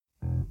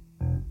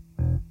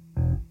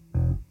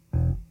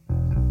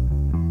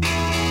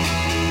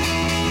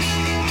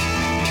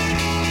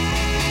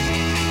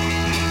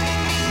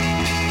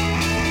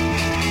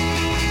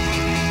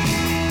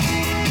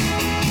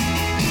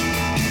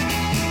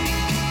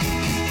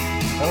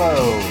Hello,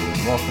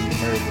 and welcome to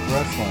Married with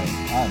Wrestling.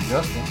 I'm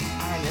Justin.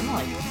 I'm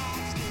Emily.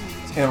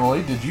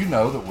 Emily, did you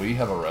know that we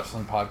have a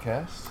wrestling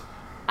podcast?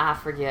 I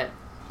forget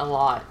a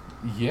lot.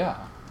 Yeah.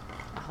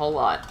 A whole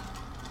lot.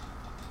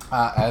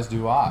 As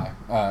do I.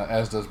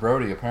 As does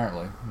Brody,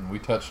 apparently. And we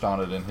touched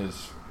on it in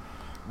his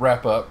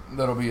wrap-up.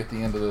 That'll be at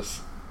the end of this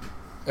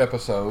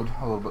episode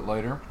a little bit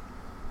later.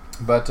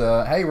 But,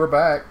 hey, we're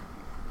back.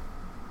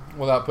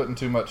 Without putting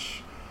too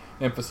much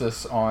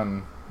emphasis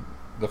on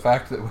the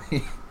fact that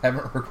we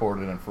haven't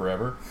recorded in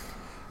forever.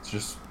 It's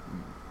just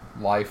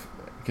life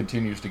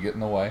continues to get in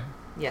the way.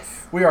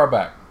 Yes. We are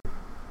back.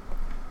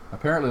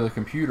 Apparently the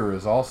computer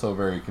is also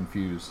very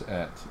confused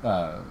at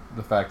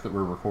the fact that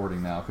we're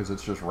recording now because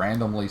it's just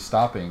randomly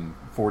stopping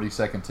 40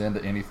 seconds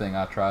into anything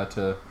I try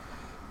to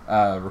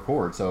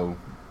record. So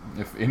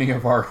if any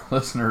of our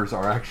listeners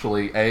are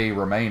actually A,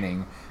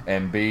 remaining,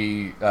 and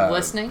B,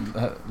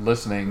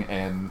 listening,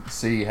 and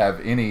C, have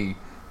any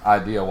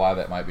idea why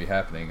that might be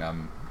happening,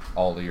 I'm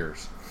all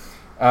ears.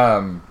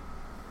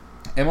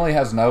 Emily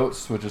has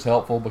notes, which is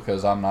helpful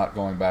because I'm not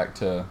going back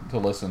to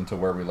listen to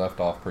where we left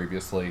off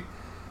previously.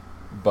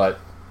 But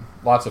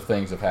lots of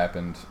things have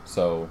happened,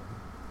 so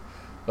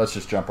let's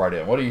just jump right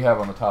in. What do you have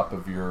on the top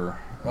of your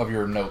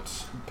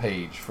notes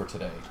page for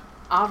today?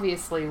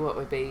 Obviously, what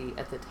would be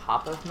at the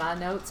top of my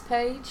notes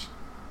page?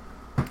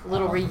 A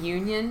little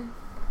reunion.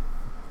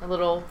 A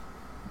little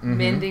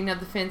mending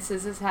of the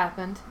fences has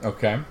happened.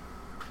 Okay.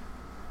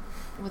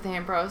 With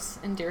Ambrose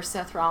and dear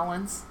Seth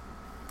Rollins.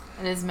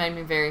 And it's made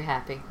me very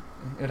happy.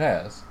 It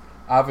has.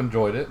 I've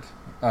enjoyed it.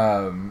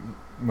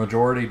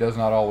 Majority does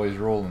not always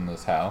rule in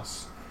this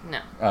house.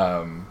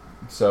 No.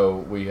 So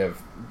we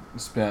have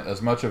spent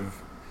as much of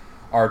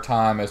our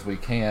time as we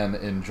can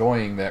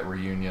enjoying that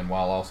reunion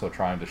while also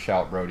trying to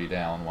shout Brody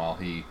down while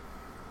he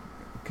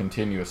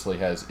continuously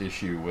has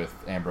issue with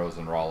Ambrose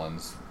and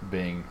Rollins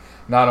being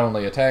not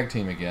only a tag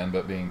team again,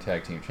 but being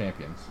tag team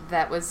champions.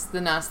 That was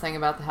the nice thing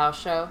about the house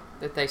show,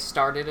 that they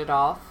started it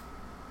off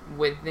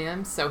with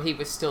them, so he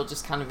was still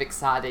just kind of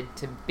excited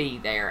to be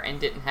there and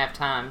didn't have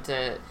time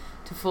to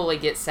fully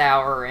get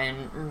sour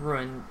and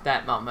ruin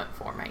that moment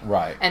for me.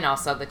 Right. And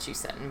also that you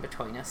sat in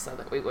between us so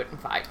that we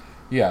wouldn't fight.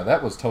 Yeah,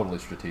 that was totally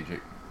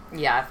strategic.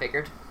 Yeah, I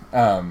figured.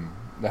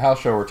 The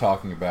house show we're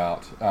talking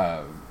about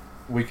a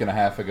week and a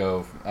half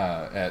ago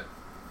at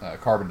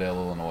Carbondale,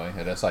 Illinois,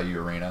 at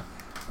SIU Arena.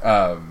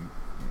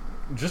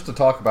 Just to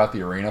talk about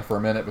the arena for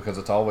a minute, because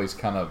it's always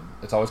kind of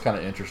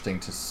interesting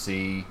to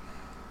see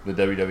the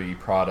WWE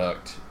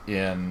product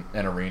in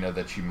an arena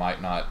that you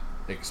might not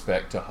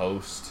expect to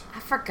host. I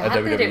forgot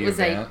that it was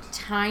event. A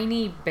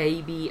tiny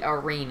baby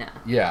arena.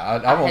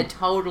 Yeah, I had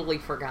totally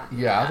forgotten.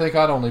 Yeah, that. I think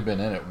I'd only been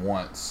in it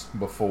once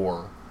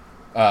before,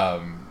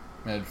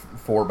 and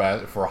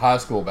for high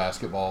school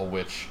basketball,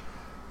 which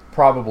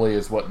probably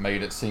is what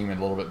made it seem a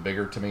little bit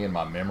bigger to me in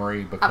my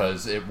memory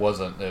because it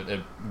wasn't.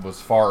 It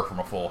was far from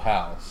a full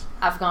house.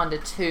 I've gone to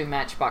 2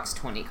 Matchbox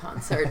 20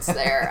 concerts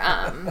there,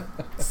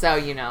 so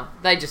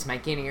they just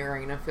make any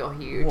arena feel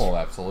huge. Well,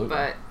 absolutely.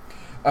 But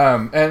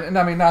and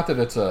I mean, not that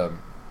it's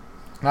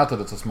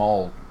a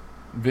small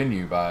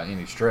venue by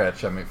any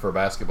stretch. I mean, for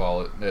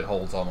basketball, it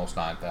holds almost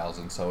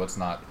 9,000, so it's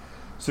not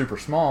super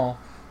small.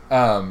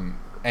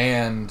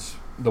 And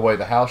the way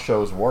the house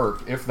shows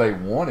work, if they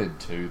wanted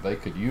to, they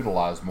could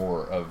utilize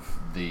more of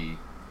the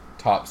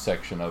top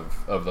section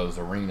of those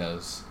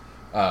arenas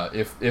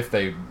if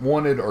they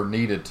wanted or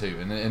needed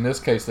to. And in this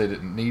case, they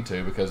didn't need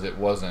to because it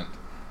wasn't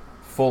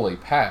fully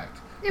packed.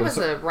 It was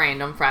a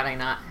random Friday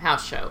night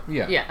house show.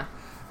 Yeah.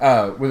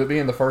 Yeah. With it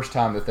being the first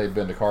time that they'd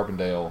been to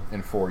Carbondale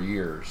in 4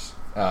 years,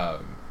 I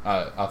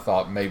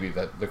thought maybe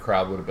that the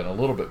crowd would have been a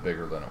little bit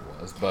bigger than it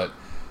was.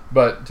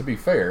 But to be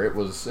fair, it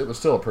was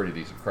still a pretty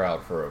decent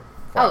crowd for a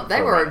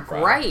they were a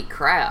great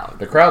crowd.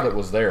 The crowd that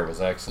was there was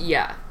excellent.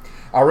 Yeah.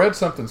 I read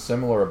something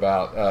similar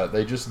about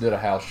they just did a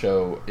house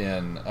show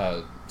in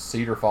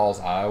Cedar Falls,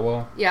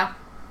 Iowa. Yeah.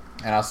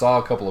 And I saw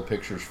a couple of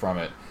pictures from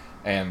it,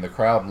 and the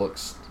crowd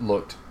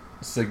looked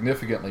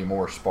significantly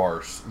more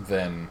sparse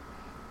than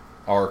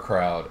our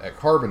crowd at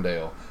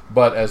Carbondale.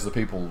 But as the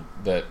people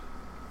that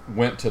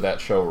went to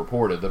that show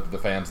reported, the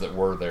fans that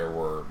were there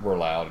were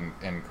loud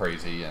and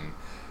crazy. And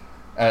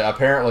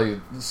apparently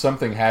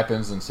something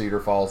happens in Cedar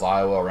Falls,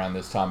 Iowa around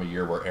this time of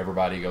year where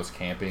everybody goes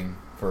camping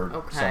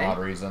for some odd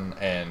reason,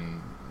 and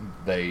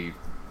they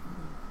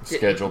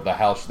scheduled the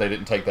house. They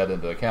didn't take that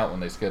into account when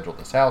they scheduled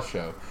this house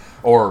show.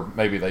 Or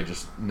maybe they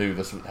just knew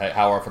this.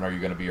 How often are you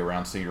going to be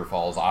around Cedar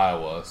Falls,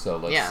 Iowa? So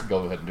let's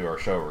go ahead and do our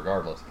show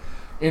regardless.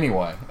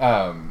 Anyway,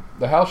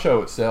 the house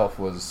show itself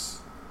was...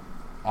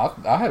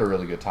 I had a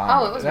really good time.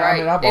 Oh, it was great.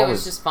 It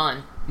was just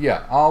fun.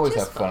 Yeah, I always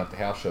have fun at the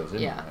house shows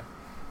anyway.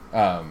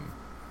 Yeah.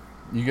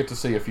 You get to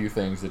see a few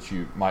things that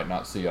you might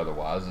not see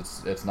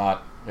otherwise. It's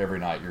not every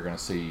night you're going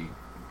to see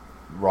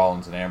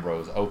Rollins and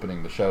Ambrose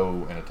opening the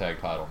show in a tag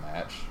title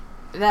match.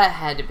 That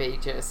had to be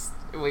just...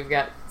 We've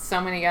got so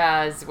many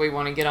guys, we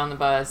want to get on the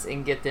bus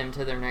and get them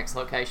to their next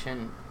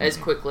location as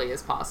quickly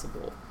as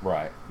possible.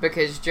 Right.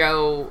 Because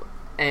Joe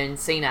and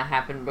Cena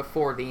happened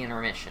before the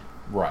intermission.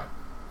 Right.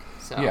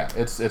 So Yeah,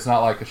 it's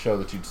not like a show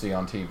that you'd see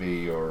on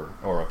TV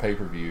or a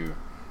pay-per-view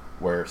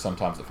where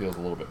sometimes it feels a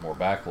little bit more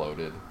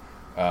backloaded.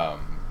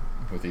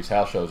 With these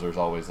house shows, there's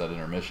always that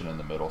intermission in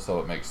the middle, so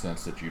it makes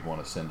sense that you'd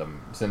want to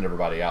send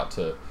everybody out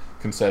to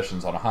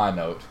concessions on a high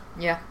note.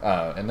 Yeah.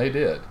 And they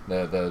did.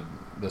 The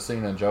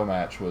Cena and Joe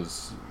match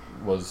was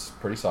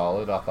pretty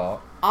solid, I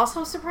thought.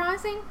 Also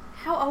surprising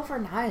how over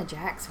Nia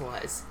Jax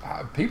was.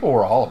 People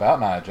were all about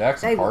Nia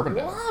Jax They in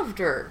Carbondale. loved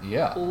her.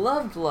 Yeah.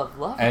 Loved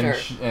And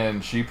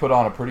her. she put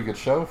on a pretty good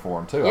show for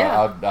him too.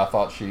 Yeah. I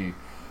thought she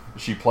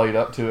played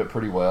up to it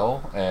pretty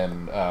well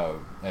and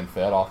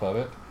fed off of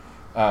it.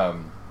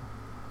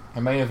 The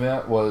main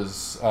event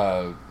was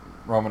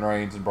Roman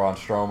Reigns and Braun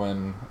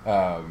Strowman.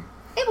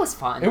 It was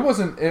fun.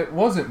 It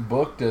wasn't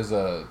booked as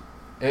a.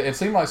 It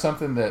seemed like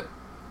something that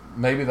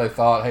maybe they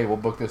thought, hey, we'll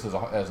book this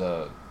as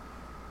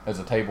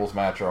a tables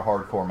match or a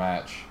hardcore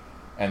match,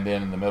 and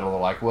then in the middle they're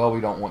like, well, we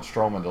don't want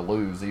Strowman to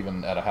lose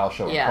even at a house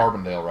show in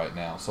Carbondale right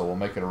now, so we'll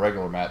make it a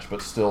regular match,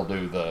 but still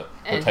do the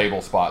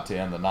table spot to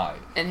end the night.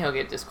 And he'll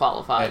get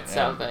disqualified.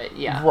 But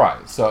yeah,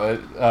 right. So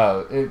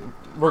it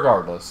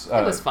regardless,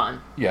 it was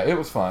fun. Yeah, it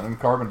was fun, and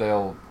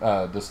Carbondale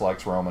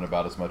dislikes Roman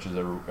about as much as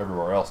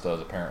everywhere else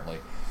does apparently.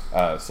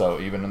 So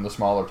even in the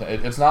smaller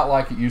it's not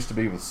like it used to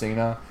be with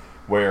Cena,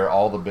 where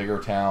all the bigger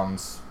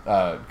towns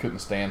couldn't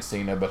stand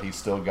Cena, but he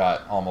still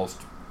got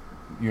almost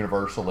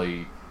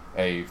universally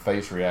a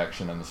face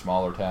reaction in the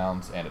smaller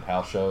towns and at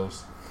house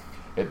shows.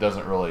 It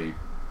doesn't really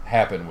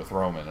happen with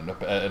Roman, and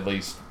at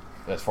least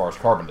as far as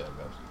Carbondale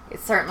goes.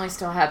 It certainly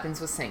still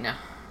happens with Cena.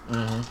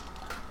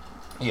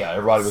 Mm-hmm. Yeah,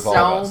 everybody was all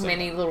about So Cena.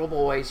 many little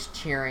boys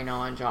cheering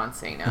on John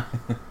Cena.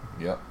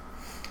 Yep.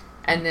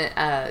 And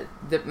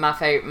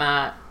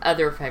my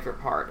other favorite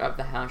part of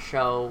the house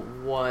show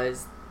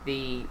was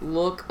the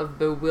look of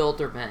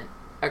bewilderment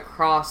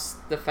across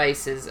the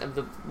faces of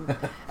the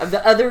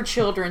other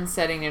children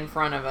sitting in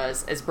front of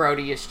us as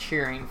Brody is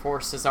cheering for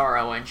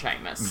Cesaro and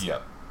Sheamus.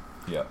 Yep.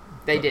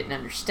 They didn't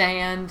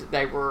understand.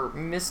 They were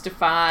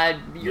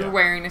mystified. You're Yeah.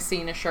 wearing a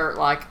Cena shirt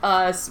like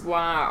us.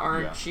 Why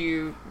aren't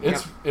you?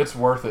 It's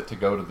worth it to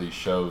go to these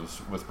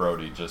shows with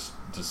Brody just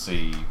to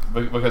see,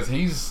 because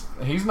he's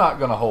not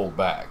going to hold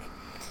back.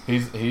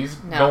 He's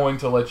going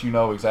to let you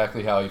know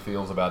exactly how he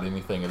feels about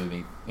anything at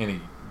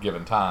any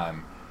given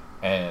time,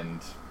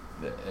 and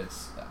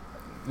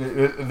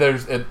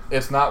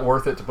it's not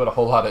worth it to put a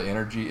whole lot of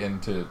energy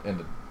into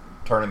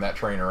turning that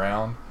train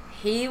around.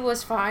 He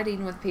was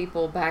fighting with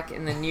people back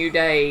in the New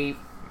Day,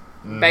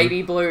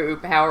 Baby Blue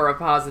Power of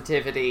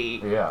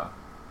Positivity. Yeah.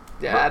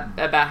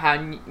 About how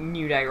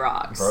New Day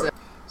rocks.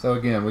 So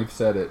again, we've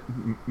said it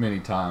many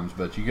times,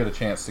 but you get a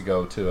chance to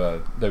go to a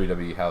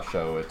WWE house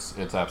show, it's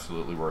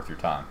absolutely worth your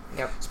time.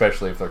 Yep.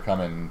 Especially if they're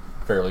coming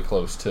fairly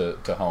close to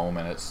home,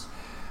 and it's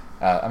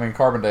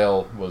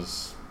Carbondale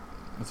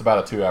it's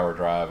about a 2-hour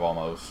drive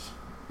almost.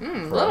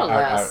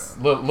 Less.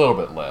 Little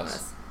bit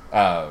less.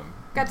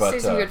 Got to see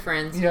some good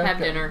friends. Yeah, have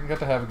dinner. Got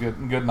to have a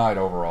good night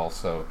overall,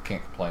 so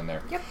can't complain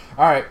there. Yep.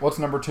 All right, what's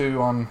number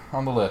 2 on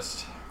the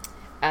list?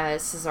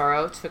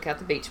 Cesaro took out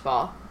the beach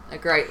ball. I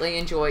greatly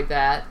enjoyed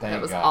that. Thank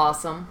that was God.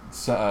 awesome.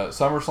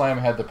 SummerSlam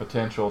had the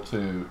potential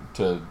to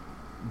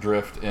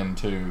drift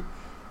into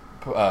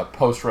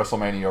post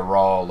WrestleMania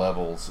Raw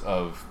levels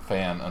of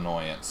fan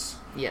annoyance.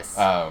 Yes.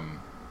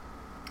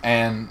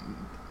 And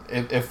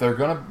if they're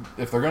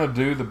gonna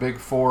do the big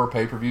 4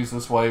 pay-per-views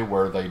this way,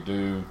 where they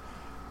do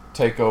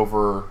take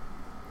over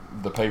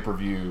the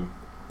pay-per-view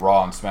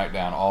Raw and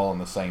SmackDown all in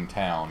the same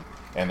town,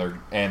 and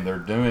they're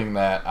doing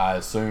that, I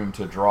assume,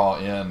 to draw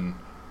in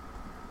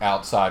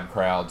outside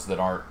crowds that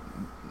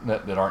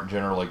aren't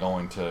generally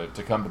going to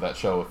come to that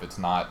show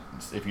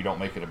if you don't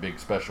make it a big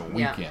special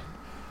weekend. Yeah.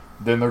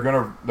 Then they're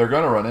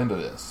gonna run into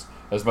this.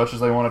 As much as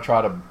they want to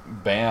try to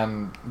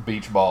ban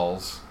beach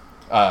balls,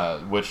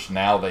 which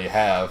now they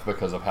have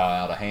because of how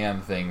out of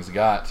hand things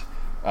got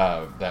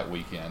that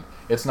weekend,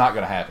 it's not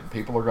going to happen.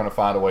 People are going to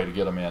find a way to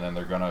get them in, and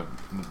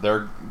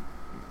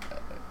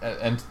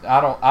and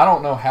I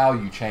don't know how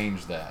you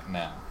change that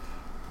now.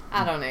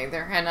 I don't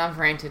either, and I've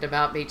ranted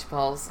about beach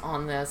balls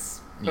on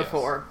this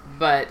before,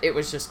 but it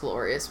was just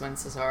glorious when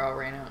Cesaro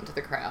ran out into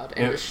the crowd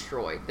and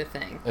destroyed the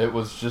thing. It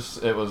was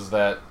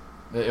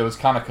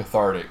kind of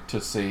cathartic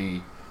to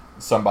see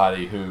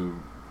somebody who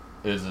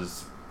is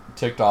as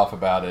ticked off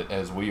about it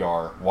as we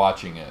are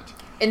watching it.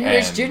 And who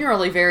is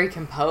generally very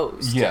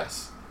composed.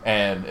 Yes.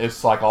 And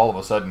it's like all of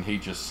a sudden he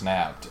just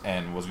snapped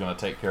and was going to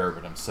take care of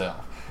it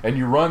himself. And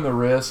you run the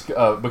risk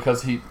of,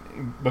 because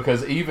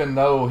even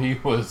though he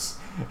was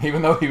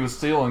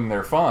stealing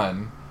their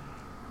fun,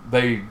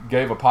 they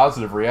gave a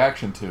positive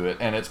reaction to it,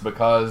 and it's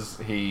because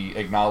he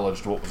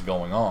acknowledged what was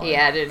going on. He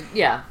added,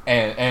 yeah.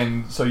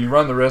 And so you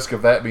run the risk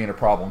of that being a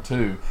problem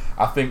too.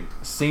 I think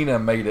Cena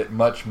made it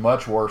much,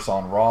 much worse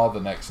on Raw the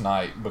next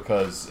night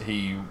because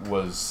he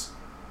was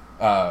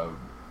trying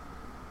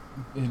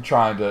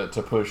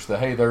to push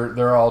hey,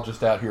 they're all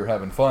just out here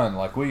having fun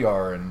like we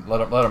are, and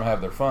let them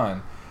have their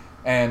fun.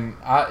 And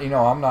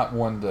I'm not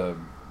one to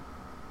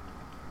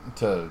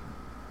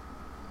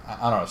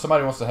I don't know. If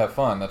somebody wants to have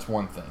fun, that's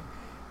one thing.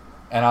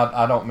 and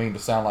I don't mean to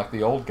sound like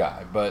the old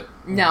guy, but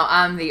No,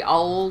 I'm the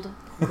old,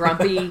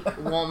 grumpy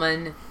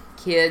woman.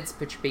 Kids,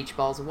 put your beach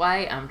balls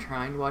away. I'm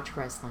trying to watch a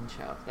wrestling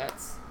show.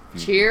 That's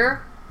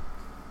cheer.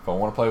 If I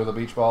want to play with a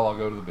beach ball, I'll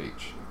go to the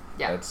beach.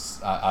 Yeah.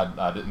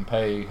 I didn't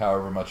pay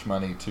however much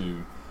money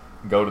to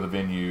go to the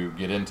venue,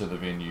 get into the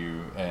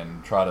venue,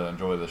 and try to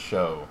enjoy the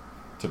show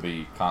to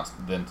be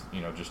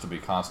just to be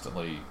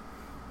constantly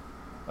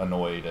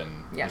annoyed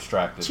and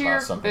distracted by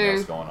something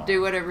else going on.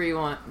 Do whatever you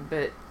want,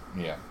 but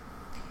yeah.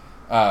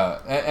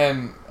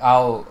 And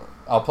I'll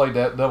play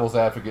devil's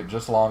advocate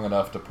just long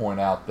enough to point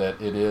out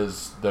that it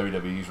is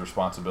WWE's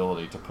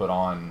responsibility to put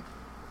on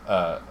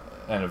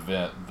an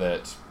event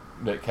that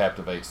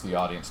captivates the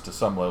audience to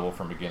some level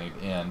from beginning to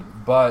end,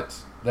 but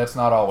that's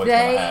not always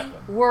going to happen.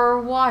 They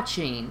were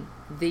watching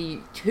the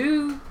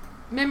two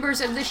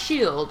members of the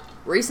Shield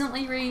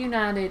recently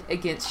reunited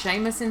against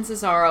Sheamus and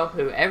Cesaro,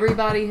 who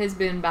everybody has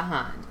been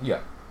behind. Yeah.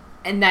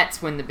 And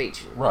that's when the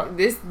beach. Right.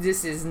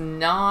 This is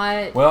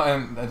not. Well,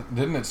 and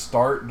didn't it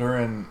start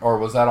during, or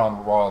was that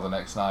on Raw the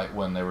next night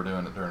when they were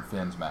doing it during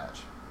Finn's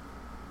match?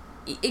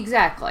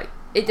 Exactly.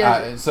 It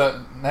does.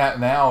 So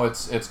now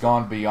it's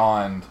gone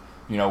beyond.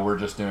 We're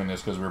just doing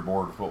this because we're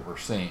bored with what we're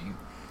seeing.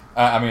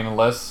 I mean,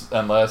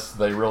 unless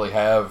they really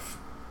have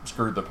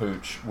screwed the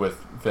pooch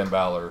with Finn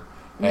Balor,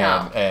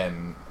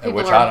 and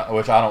which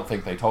I don't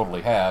think they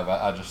totally have.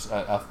 I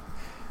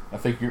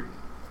think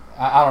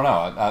I don't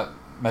know.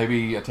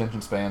 Maybe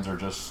attention spans are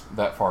just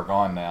that far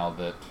gone now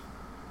that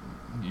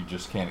you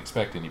just can't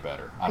expect any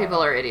better.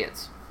 People are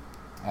idiots.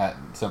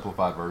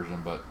 Simplified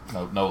version, but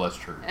no less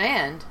true.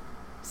 And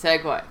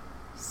segue.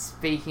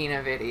 Speaking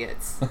of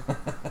idiots.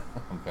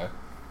 Okay.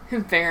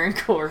 Baron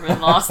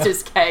Corbin lost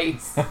his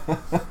case.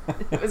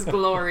 It was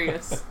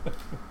glorious.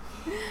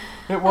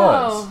 It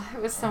was. Oh,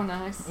 it was so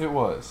nice. It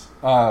was.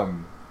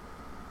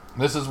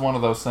 This is one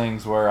of those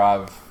things where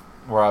I've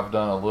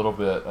done a little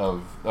bit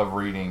of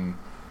reading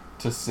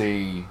to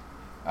see,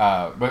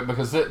 but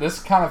because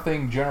this kind of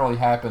thing generally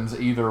happens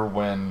either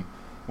when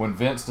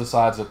Vince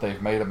decides that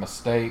they've made a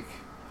mistake,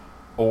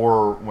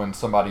 or when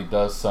somebody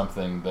does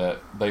something that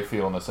they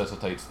feel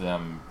necessitates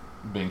them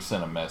being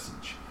sent a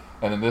message.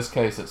 And in this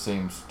case, it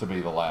seems to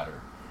be the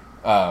latter.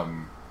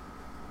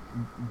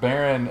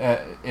 Baron,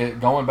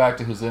 going back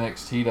to his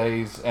NXT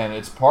days, and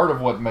it's part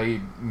of what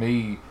made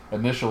me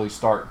initially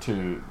start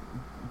to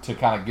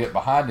kind of get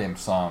behind him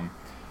some.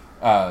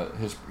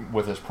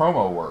 With his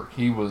promo work,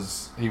 he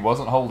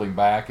wasn't holding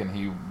back, and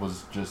he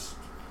was just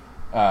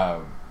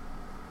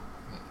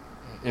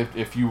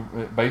if you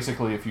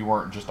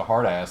weren't just a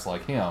hard ass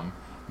like him,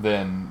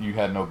 then you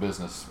had no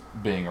business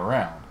being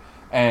around.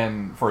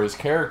 And for his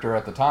character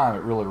at the time, it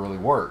really, really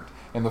worked.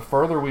 And the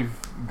further we've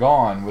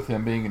gone with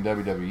him being in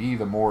WWE,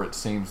 the more it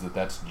seems that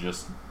that's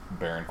just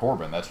Baron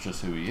Corbin. That's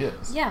just who he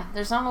is. Yeah,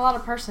 there's not a lot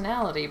of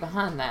personality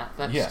behind that.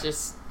 That's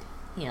just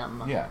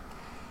him. Yeah.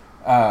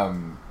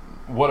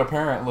 What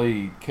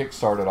apparently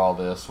kickstarted all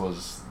this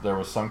was there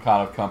was some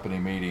kind of company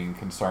meeting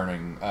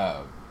concerning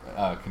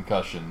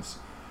concussions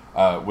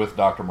with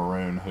Dr.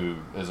 Maroon, who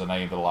is a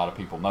name that a lot of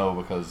people know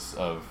because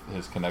of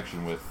his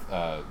connection with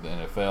the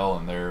NFL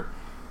and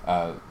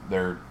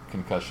their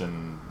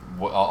concussion,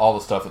 all the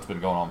stuff that's been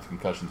going on with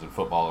concussions in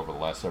football over the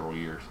last several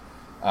years.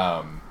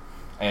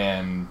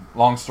 And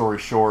long story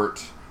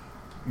short,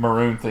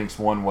 Maroon thinks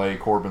one way,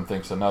 Corbin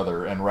thinks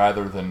another, and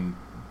rather than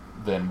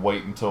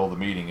wait until the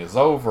meeting is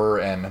over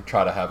and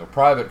try to have a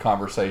private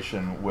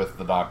conversation with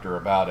the doctor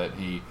about it,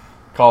 he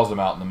calls him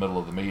out in the middle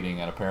of the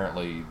meeting and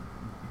apparently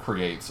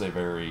creates a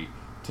very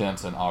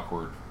tense and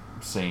awkward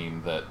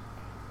scene that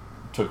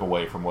took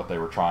away from what they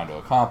were trying to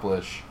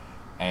accomplish.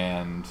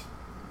 And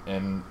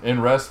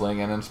in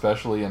wrestling, and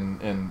especially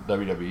in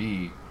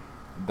WWE,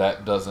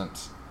 that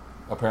doesn't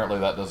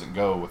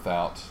go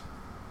without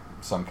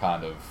some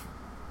kind of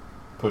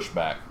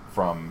pushback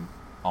from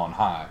on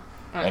high.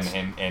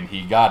 And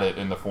he got it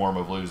in the form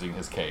of losing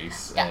his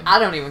case. And I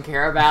don't even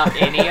care about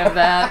any of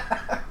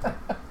that.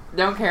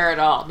 Don't care at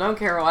all. Don't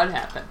care what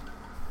happened.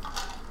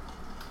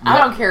 Yeah. I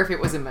don't care if it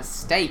was a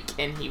mistake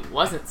and he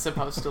wasn't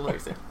supposed to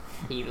lose it.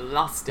 He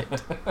lost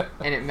it.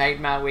 And it made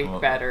my week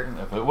better.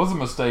 If it was a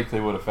mistake, they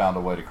would have found a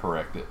way to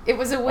correct it. It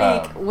was a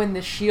week when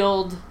the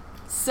Shield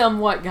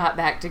somewhat got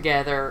back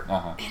together.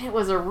 And it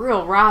was a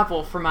real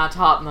rival for my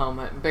top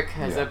moment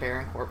because of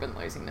Baron Corbin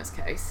losing this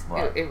case.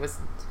 Right. It was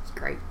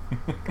great.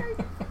 Great.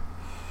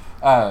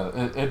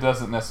 It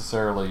doesn't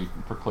necessarily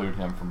preclude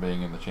him from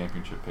being in the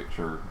championship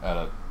picture at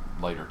a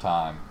later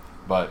time,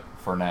 but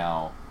for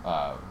now,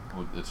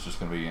 it's just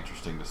going to be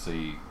interesting to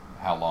see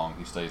how long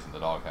he stays in the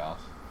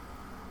doghouse.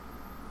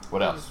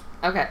 What else?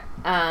 Okay.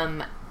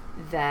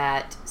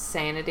 That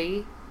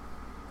Sanity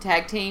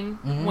tag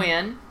team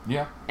win.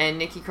 Yeah. And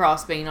Nikki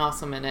Cross being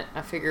awesome in it.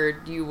 I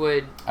figured you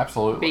would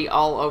absolutely be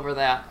all over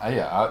that.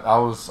 I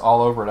was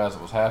all over it as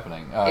it was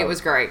happening. It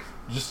was great.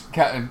 Just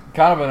kind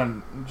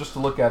of just to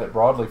look at it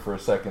broadly for a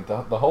second,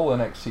 the whole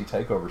NXT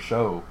TakeOver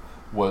show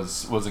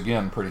was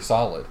again pretty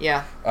solid.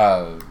 Yeah.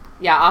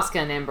 Asuka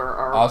and Ember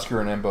are... Oscar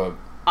and Ember.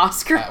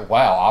 Oscar?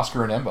 Wow,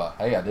 Oscar and Ember.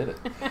 Hey, I did it.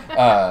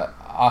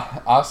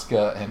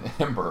 Asuka and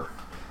Ember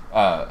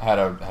had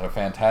a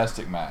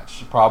fantastic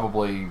match.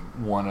 Probably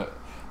one.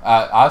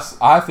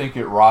 I think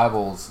it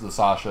rivals the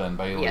Sasha and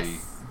Bayley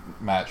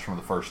match from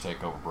the first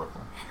Takeover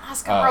Brooklyn.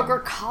 Asuka broke her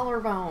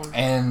collarbone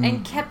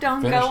and kept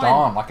on finished going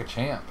on like a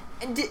champ.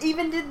 And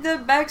even did the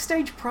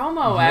backstage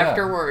promo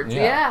afterwards.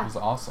 Yeah, it was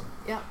awesome.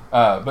 Yeah.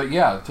 But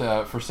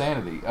yeah, for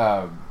Sanity,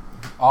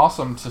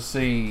 awesome to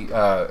see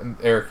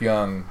Eric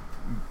Young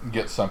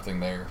get something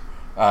there.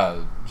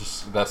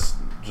 That's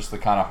just the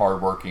kind of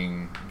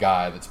hardworking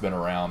guy that's been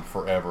around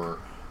forever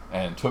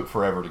and took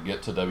forever to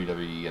get to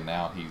WWE, and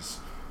now he's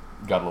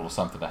got a little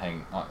something to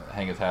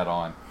hang his hat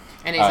on.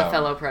 And he's a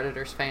fellow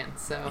Predators fan,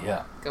 so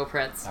yeah, go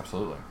Preds.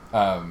 Absolutely.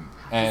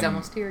 He's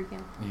almost here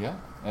again. Yeah,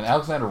 and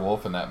Alexander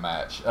Wolf in that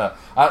match.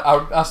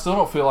 I still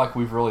don't feel like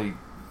we've really.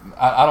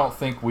 I don't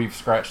think we've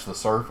scratched the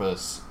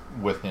surface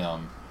with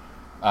him.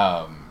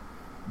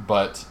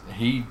 But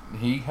he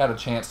had a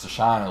chance to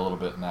shine a little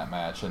bit in that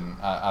match, and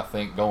I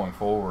think going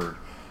forward,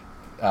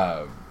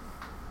 I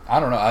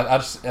don't know.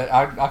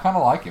 I kind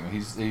of like him.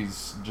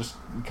 He's just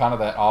kind of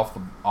that off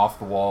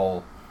the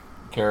wall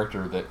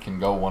character that can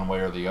go one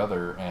way or the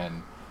other,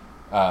 and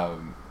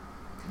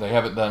they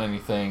haven't done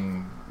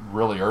anything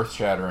really earth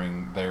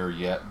shattering there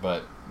yet.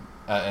 But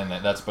and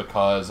that's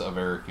because of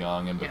Eric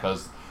Young, and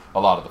because a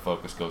lot of the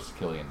focus goes to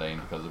Killian Dane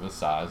because of his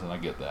size, and I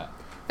get that.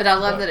 But I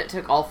love that it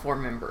took all 4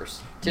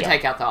 members to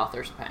take out the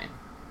Author's Pain.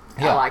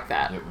 Yeah. I like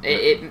that.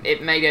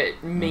 It made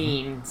it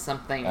mean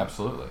something.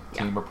 Absolutely.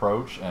 Team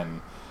approach,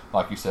 and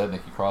like you said,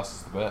 Nikki Cross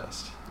is the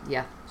best.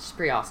 Yeah, she's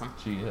pretty awesome.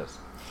 She is.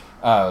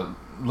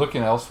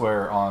 Looking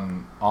elsewhere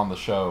on the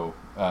show,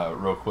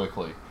 real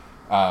quickly,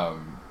 I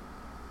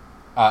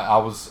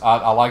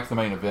liked the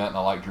main event, and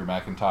I like Drew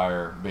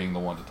McIntyre being the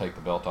one to take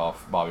the belt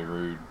off Bobby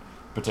Roode,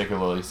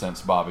 particularly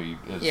since Bobby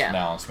is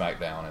now on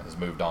SmackDown and has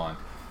moved on.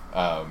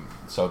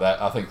 So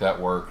that I think that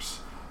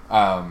works.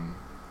 And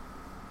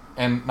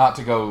not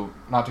to go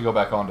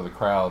back onto the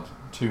crowd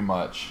too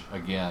much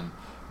again,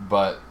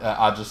 but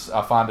I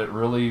find it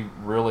really,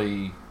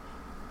 really,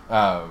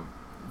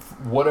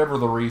 whatever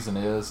the reason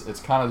is, it's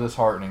kind of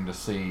disheartening to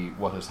see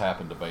what has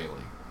happened to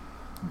Bayley.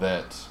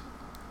 That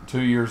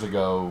 2 years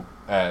ago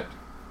at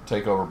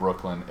TakeOver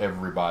Brooklyn,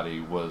 everybody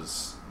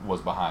was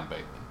behind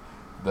Bayley.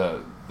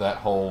 The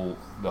whole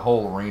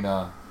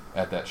arena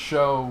at that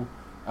show,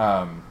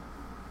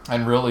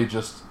 and really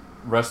just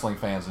wrestling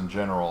fans in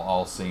general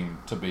all seem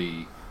to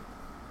be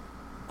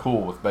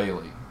cool with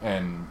Bayley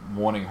and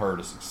wanting her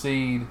to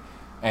succeed.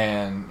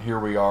 And here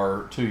we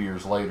are 2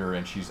 years later,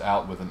 and she's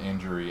out with an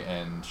injury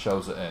and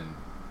shows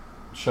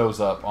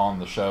up on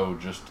the show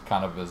just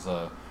kind of as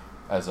a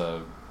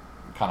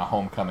kind of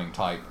homecoming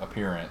type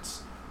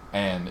appearance,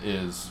 and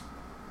is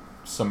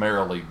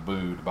summarily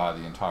booed by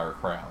the entire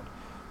crowd.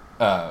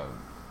 I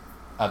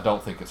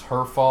don't think it's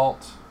her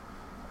fault.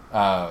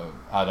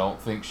 I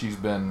don't think she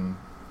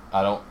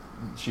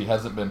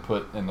hasn't been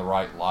put in the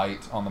right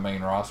light on the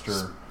main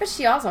roster. But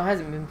she also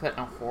hasn't been put in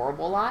a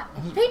horrible light.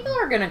 People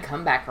are going to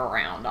come back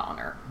around on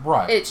her.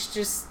 Right. It's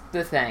just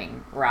the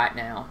thing right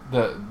now.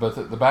 But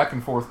the back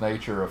and forth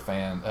nature of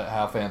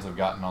how fans have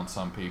gotten on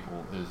some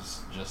people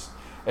is just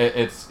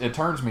it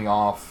turns me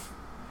off.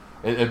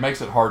 It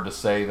makes it hard to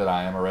say that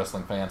I am a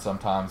wrestling fan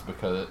sometimes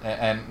because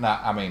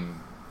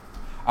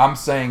I'm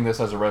saying this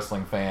as a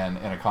wrestling fan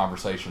in a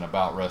conversation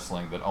about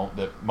wrestling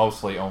that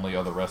mostly only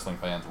other wrestling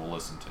fans will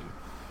listen to.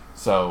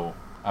 So,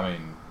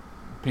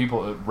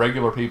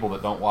 regular people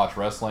that don't watch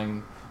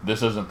wrestling,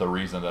 this isn't the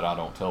reason that I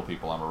don't tell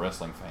people I'm a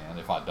wrestling fan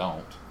if I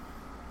don't,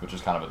 which is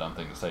kind of a dumb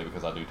thing to say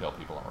because I do tell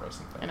people I'm a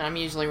wrestling fan. And I'm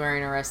usually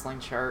wearing a wrestling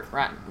shirt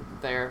right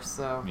there,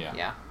 so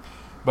yeah.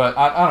 But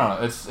I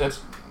don't know. It's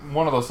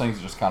one of those things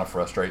that just kind of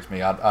frustrates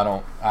me.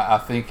 I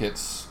think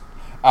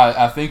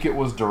it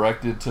was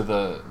directed to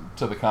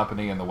the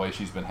company and the way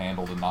she's been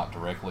handled, and not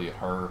directly at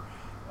her.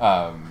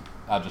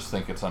 I just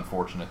think it's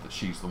unfortunate that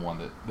she's the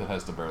one that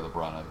has to bear the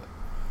brunt of it.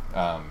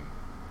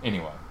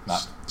 Anyway,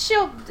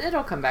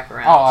 it'll come back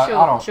around. Oh, I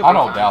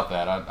don't doubt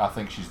that. I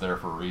think she's there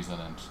for a reason,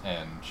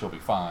 and she'll be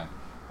fine.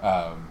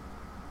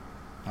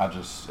 It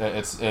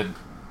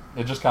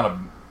just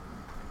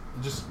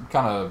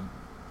kind of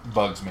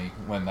bugs me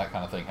when that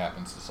kind of thing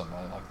happens to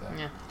somebody like that.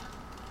 Yeah.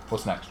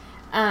 What's next?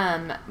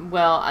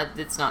 Well,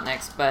 it's not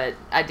next, but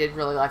I did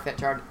really like that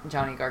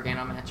Johnny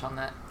Gargano match on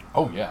that.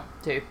 Oh yeah.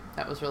 Too.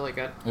 That was really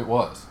good. It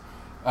was.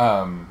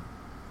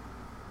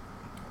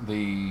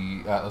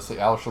 Let's see,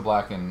 Aleister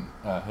Black and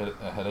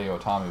Hideo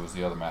Itami was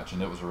the other match,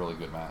 and it was a really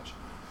good match.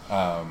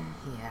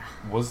 Yeah.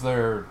 Was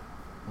there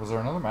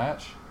another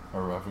match,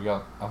 or have we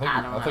got? I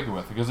think it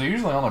went because they're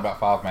usually only about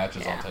 5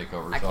 matches on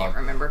Takeover. I can't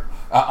remember.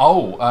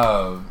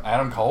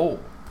 Adam Cole.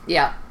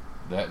 Yeah.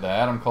 The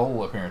Adam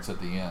Cole appearance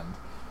at the end.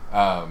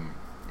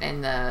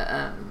 And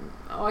the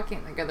I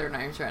can't think of their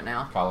names right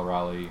now. Kyle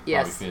O'Reilly,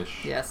 Bobby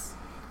Fish.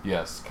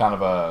 Yes, kind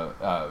of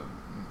a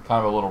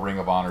little Ring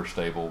of Honor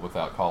stable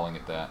without calling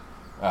it that.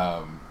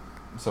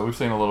 So we've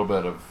seen a little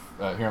bit of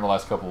here in the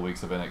last couple of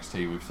weeks of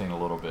NXT. We've seen a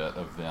little bit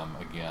of them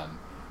again.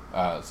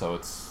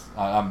 So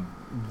I'm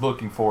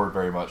looking forward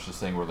very much to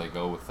seeing where they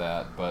go with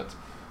that. But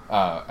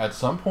At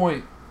some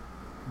point,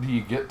 do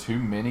you get too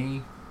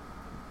many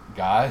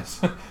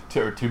guys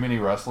or too many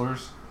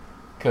wrestlers?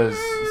 Because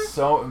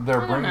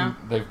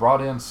they've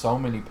brought in so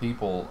many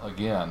people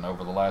again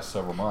over the last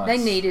several months.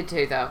 They needed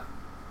to, though.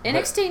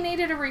 NXT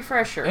needed a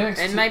refresher,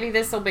 and maybe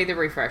this will be the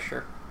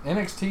refresher.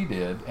 NXT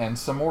did, and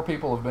some more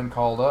people have been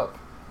called up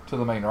to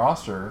the main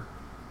roster,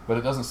 but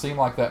it doesn't seem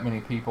like that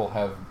many people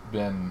have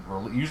been.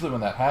 Usually,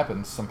 when that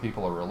happens, some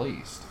people are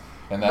released,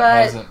 and that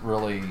hasn't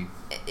really.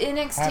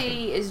 NXT happened.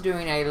 is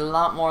doing a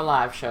lot more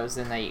live shows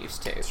than they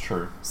used to. It's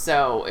true.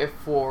 So, if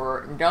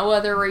for no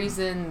other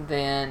reason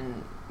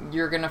than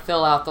you're going to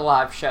fill out the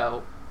live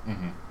show,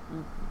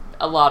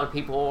 a lot of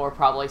people are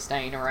probably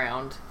staying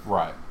around.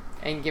 Right.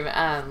 And giving,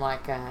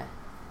 like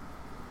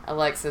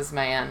Alexa's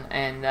man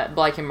and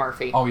Blake and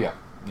Murphy. Oh,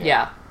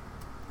 yeah.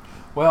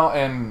 Well,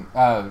 and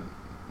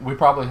we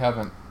probably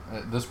haven't.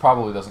 This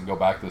probably doesn't go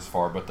back this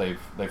far, but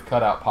they've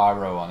cut out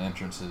pyro on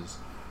entrances,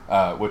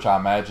 which I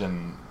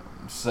imagine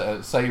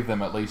saved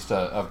them at least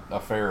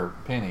a fair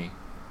penny.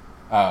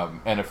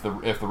 And if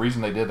the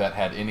reason they did that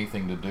had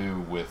anything to do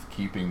with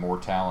keeping more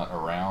talent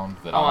around,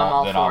 then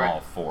I'm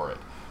all for it.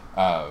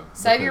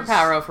 Save your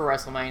pyro for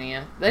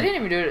WrestleMania. They didn't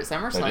even do it at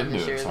SummerSlam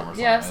this year.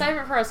 Yeah, save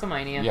it for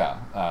WrestleMania.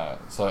 Yeah.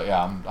 So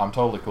yeah, I'm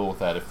totally cool with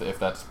that. If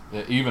that's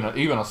even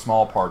a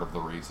small part of the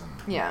reason.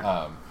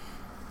 Yeah.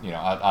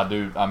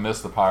 I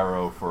miss the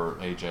pyro for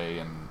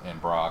AJ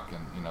and Brock,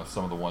 and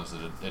some of the ones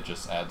that it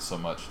just adds so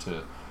much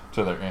to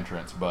their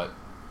entrance. But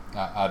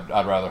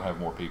I'd rather have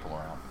more people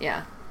around.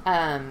 Yeah.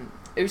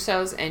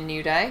 Usos and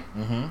New Day.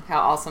 Mm-hmm.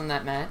 How awesome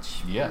that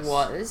match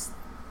was.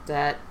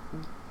 That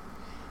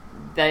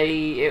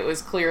it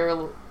was clear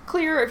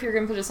if you're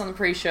going to put us on the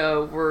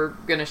pre-show, we're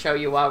going to show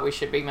you why we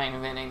should be main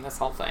eventing this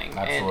whole thing.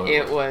 Absolutely.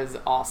 And it was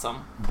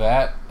awesome.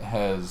 That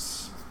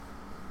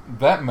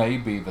may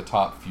be the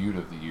top feud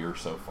of the year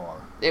so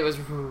far. It was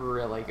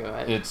really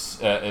good. It's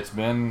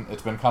been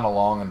kind of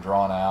long and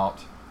drawn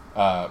out,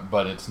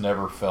 but it's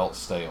never felt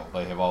stale.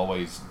 They have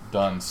always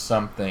done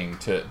something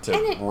to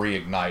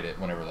reignite it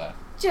whenever that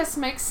just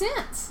makes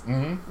sense.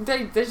 Mm-hmm.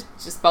 They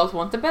just both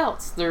want the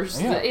belts. That's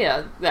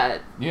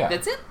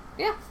it.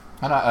 Yeah.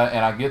 And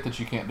I get that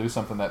you can't do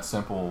something that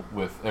simple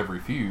with every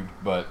feud,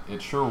 but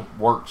it sure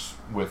works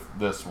with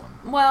this one.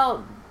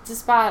 Well,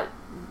 despite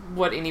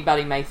what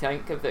anybody may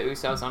think of the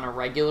Usos on a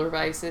regular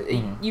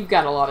basis, you've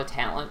got a lot of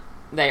talent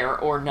there,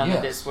 or none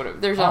of this would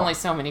have. There's only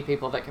so many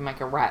people that can make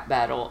a rap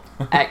battle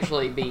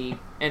actually be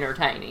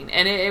entertaining,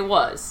 and it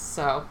was,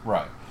 so.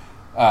 Right.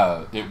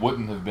 It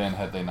wouldn't have been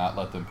had they not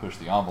let them push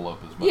the envelope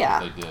as much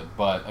as they did.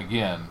 But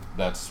again,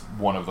 that's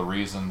one of the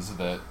reasons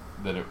that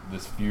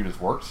this feud has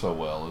worked so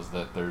well, is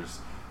that there's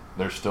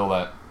still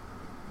that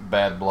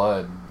bad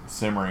blood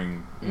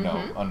simmering,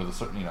 under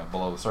the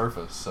below the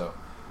surface. So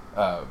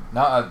I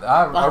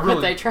really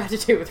what they tried to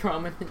do with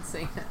Roman and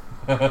Cena.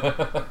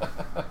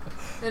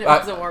 And it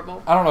was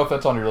horrible. I don't know if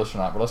that's on your list or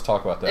not, but let's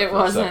talk about that. It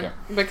wasn't,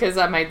 because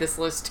I made this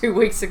list 2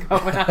 weeks ago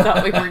when I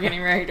thought we were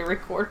getting ready to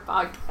record a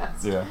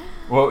podcast. Yeah.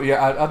 Well,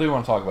 yeah, I do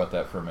want to talk about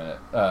that for a minute.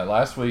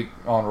 Last week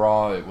on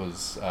Raw, it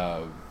was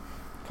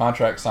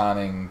contract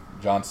signing.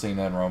 John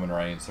Cena and Roman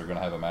Reigns. They're going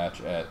to have a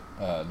match at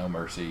No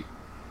Mercy,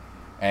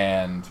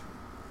 and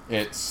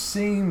it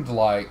seemed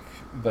like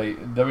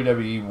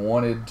WWE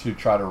wanted to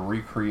try to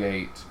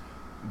recreate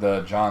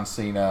the John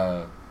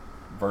Cena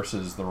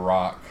versus The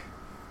Rock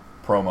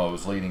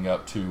promos leading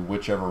up to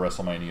whichever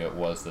WrestleMania it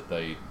was that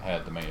they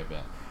had the main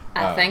event.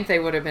 I think they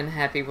would have been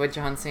happy with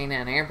John Cena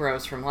and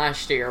Ambrose from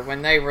last year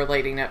when they were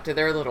leading up to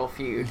their little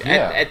feud.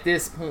 At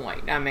this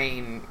point, I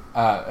mean,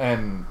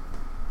 and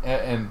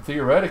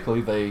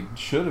theoretically they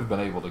should have been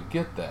able to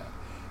get that.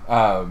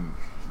 On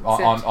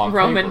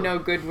Roman paper. no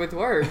good with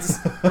words.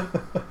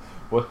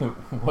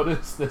 What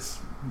is this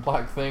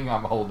black thing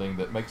I'm holding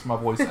that makes my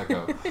voice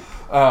echo?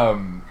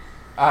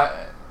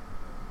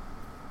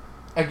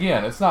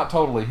 Again, it's not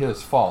totally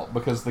his fault,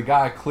 because the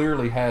guy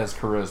clearly has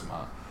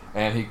charisma,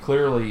 and he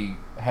clearly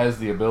has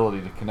the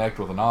ability to connect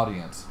with an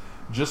audience,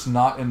 just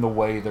not in the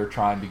way they're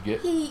trying to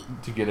get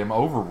him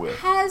over with.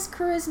 Has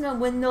charisma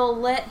when they'll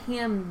let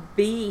him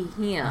be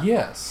him.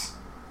 Yes.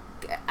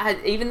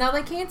 Even though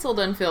they canceled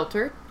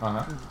Unfiltered,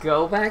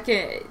 go back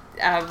and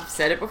I've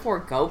said it before.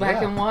 Go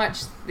back and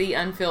watch the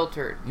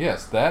Unfiltered.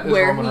 Yes, that is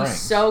where Roman he's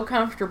Reigns. so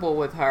comfortable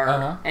with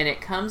her, and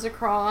it comes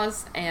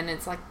across, and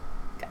it's like,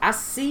 I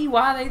see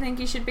why they think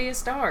he should be a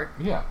star.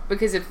 Yeah.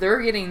 Because if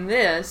they're getting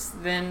this,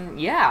 then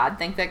I'd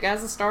think that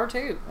guy's a star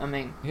too. I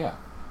mean, yeah.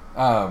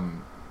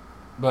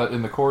 But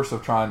in the course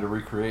of trying to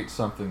recreate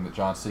something that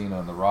John Cena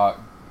and The Rock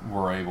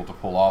were able to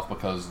pull off,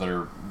 because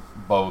they're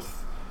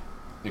both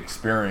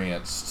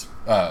experienced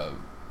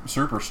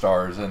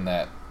superstars in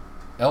that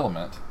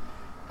element,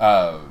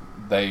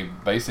 they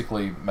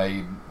basically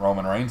made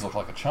Roman Reigns look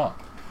like a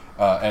chump,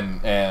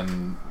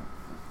 and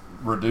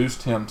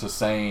reduced him to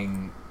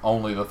saying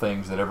only the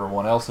things that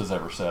everyone else has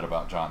ever said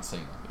about John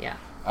Cena. Yeah.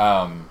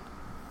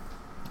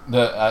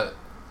 The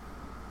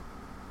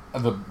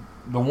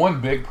one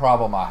big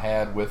problem I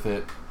had with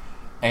it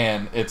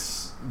And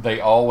they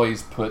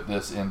always put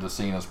this into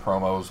Cena's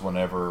promos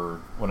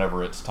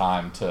whenever it's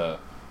time to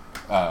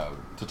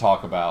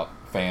talk about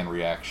fan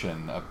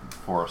reaction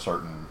for a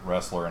certain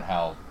wrestler and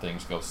how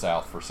things go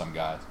south for some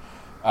guys.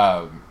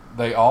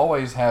 They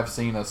always have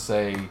Cena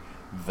say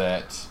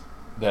that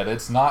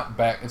it's not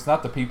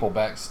the people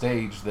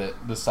backstage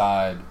that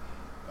decide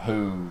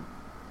who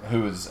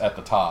is at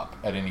the top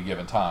at any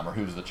given time, or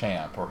who's the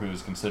champ, or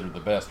who's considered the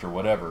best, or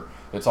whatever.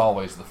 It's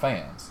always the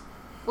fans.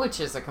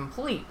 Which is a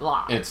complete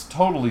lie. It's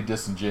totally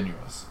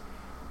disingenuous.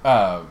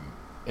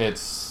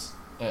 It's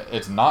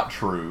not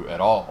true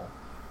at all.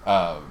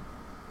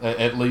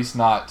 At least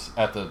not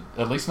at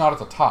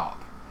the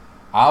top.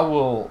 I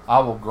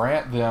will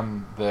grant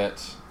them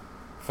that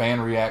fan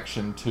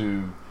reaction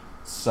to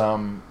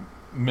some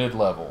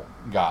mid-level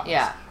guys,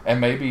 yeah,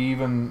 and maybe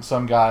even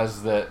some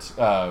guys that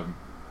are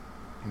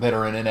in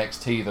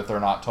NXT that they're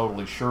not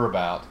totally sure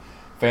about.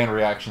 Fan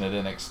reaction at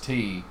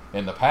NXT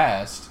in the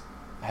past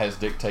has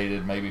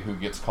dictated maybe who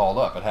gets called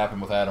up. It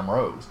happened with Adam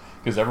Rose,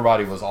 because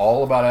everybody was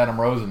all about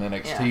Adam Rose in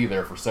NXT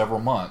there for several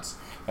months,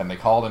 and they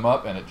called him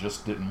up and it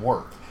just didn't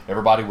work.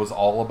 Everybody was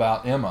all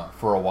about Emma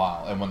for a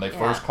while, and when they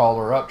first called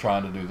her up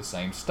trying to do the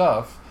same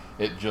stuff,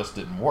 it just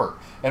didn't work.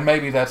 And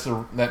maybe that's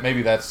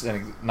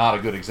not a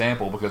good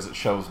example, because it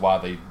shows why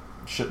they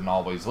shouldn't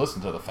always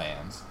listen to the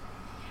fans.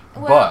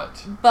 Well,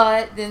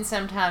 but then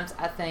sometimes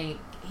I think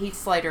Heath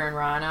Slater and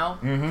Rhino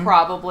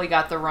probably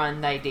got the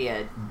run they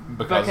did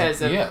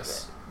because of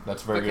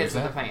that's a very good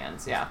example. Of the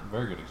fans. Yeah,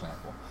 very good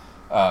example.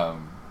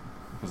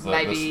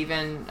 Maybe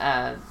even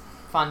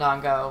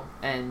Fandango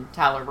and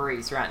Tyler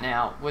Breeze right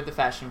now with the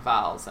Fashion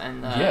Files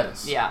and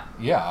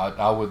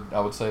I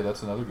would say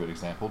that's another good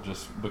example,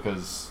 just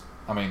because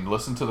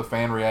listen to the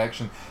fan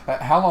reaction.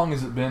 How long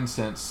has it been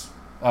since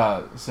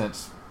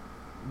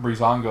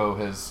Breezango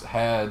has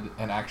had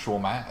an actual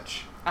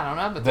match? I don't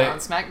know, but they're on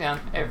SmackDown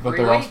every week.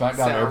 On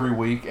SmackDown every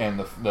week,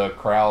 and the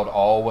crowd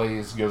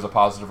always gives a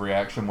positive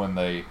reaction when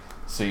they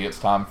see it's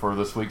time for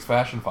this week's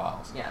Fashion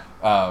Files. Yeah.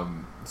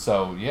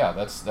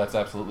 That's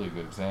absolutely a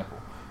good example.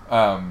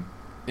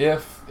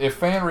 If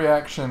fan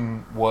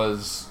reaction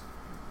was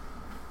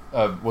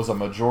a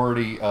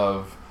majority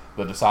of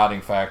the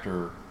deciding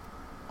factor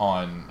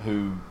on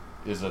who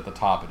is at the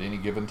top at any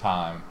given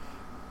time,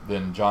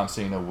 then John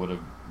Cena would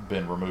have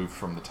been removed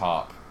from the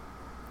top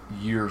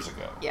years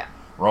ago. Yeah.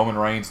 Roman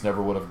Reigns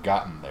never would have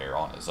gotten there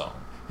on his own.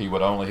 He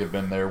would only have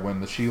been there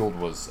when the Shield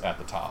was at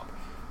the top.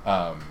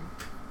 The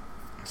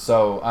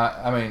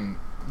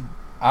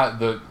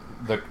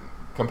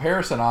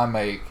comparison I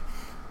make,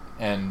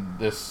 and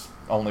this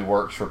only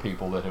works for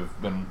people that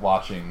have been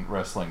watching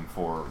wrestling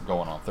for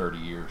going on 30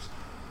 years,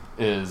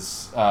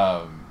 is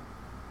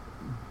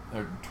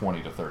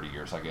 20 to 30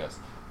 years, I guess,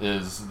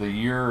 is the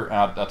year,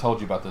 and I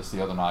told you about this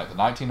the other night, the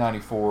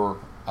 1994,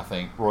 I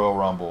think, Royal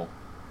Rumble,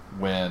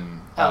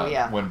 when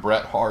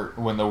Bret Hart,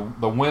 when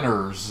the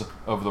winners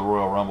of the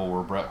Royal Rumble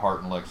were Bret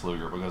Hart and Lex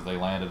Luger, because they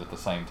landed at the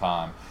same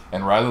time,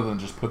 and rather than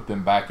just put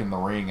them back in the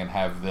ring and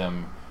have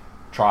them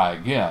try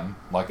again,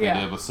 like they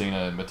did with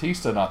Cena and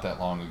Batista not that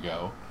long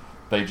ago,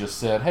 they just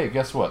said, hey,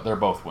 guess what? They're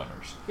both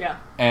winners. Yeah.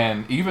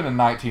 And even in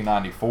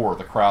 1994,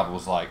 the crowd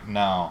was like,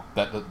 no,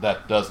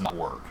 that does not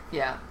work.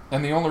 Yeah.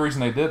 And the only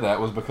reason they did that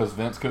was because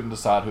Vince couldn't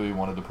decide who he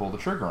wanted to pull the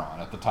trigger on.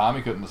 At the time,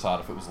 he couldn't decide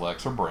if it was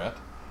Lex or Bret.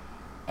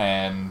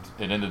 And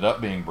it ended up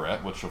being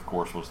Bret, which of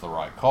course was the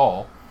right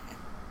call.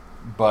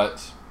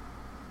 But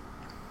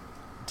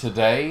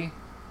today,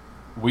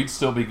 we'd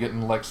still be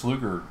getting Lex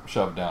Luger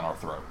shoved down our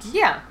throats.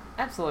 Yeah,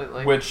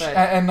 absolutely.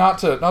 And not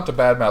to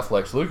badmouth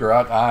Lex Luger,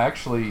 I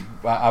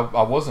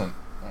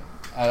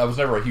was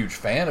never a huge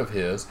fan of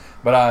his,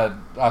 but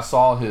I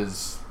saw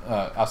his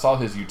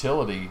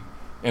utility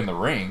in the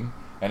ring,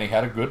 and he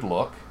had a good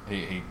look.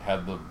 He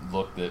had the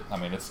look that,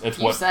 it's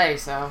you say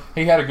so.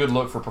 He had a good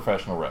look for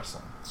professional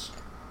wrestling.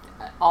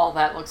 All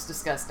that looks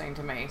disgusting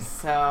to me,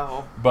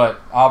 so...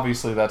 But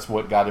obviously that's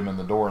what got him in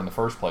the door in the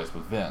first place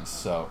with Vince,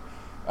 so...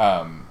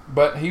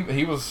 but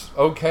he was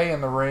okay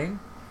in the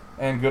ring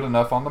and good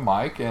enough on the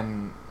mic,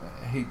 and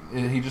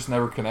he just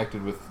never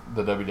connected with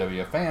the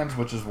WWF fans,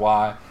 which is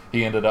why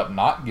he ended up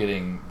not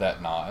getting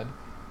that nod.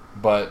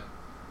 But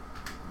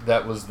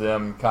that was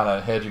them kind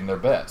of hedging their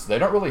bets. They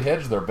don't really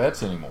hedge their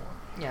bets anymore.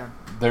 Yeah.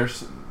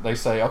 They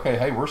say, okay,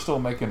 hey, we're still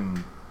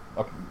making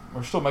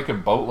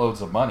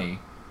boatloads of money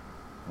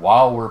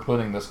while we're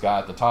putting this guy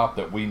at the top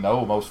that we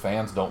know most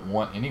fans don't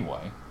want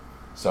anyway.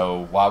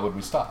 So why would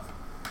we stop?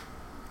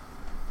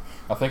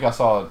 I think I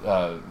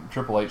saw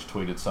Triple H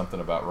tweeted something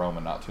about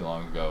Roman not too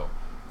long ago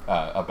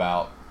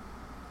about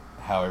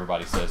how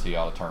everybody says he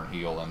ought to turn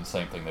heel, and the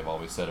same thing they've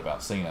always said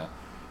about Cena.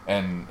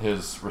 And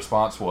his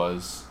response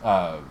was,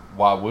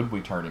 why would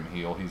we turn him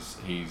heel?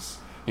 He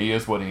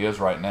is what he is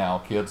right now.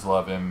 Kids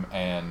love him,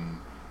 and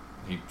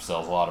he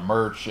sells a lot of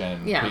merch,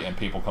 and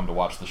people come to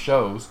watch the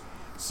shows.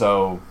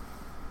 So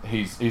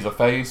he's a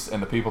face,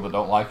 and the people that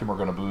don't like him are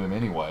going to boo him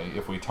anyway.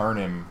 If we turn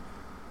him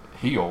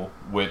heel,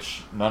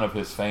 which none of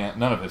his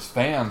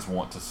fans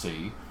want to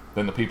see,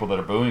 then the people that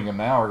are booing him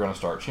now are going to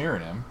start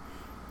cheering him.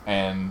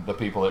 and the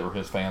people that were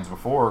his fans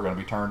before are going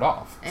to be turned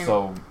off. And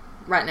so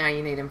right now,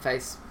 you need him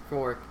face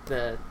for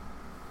the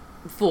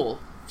full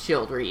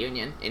Shield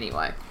reunion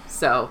anyway.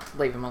 So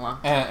leave him alone.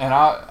 And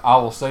I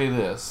will say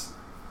this: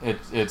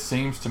 it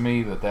seems to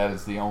me that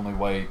is the only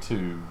way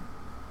to.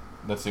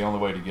 That's the only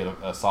way to get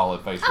a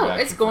solid face reaction.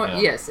 It's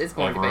going. Yes, it's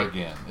going to be.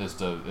 Again, is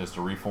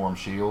to reform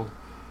Shield.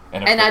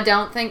 And I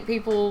don't think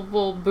people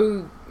will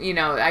boo.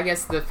 I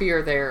guess the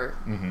fear there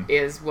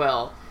is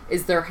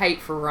is their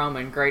hate for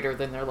Roman greater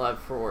than their love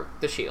for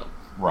the Shield?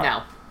 Right.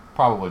 No,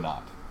 probably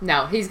not.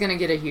 No, he's going to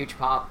get a huge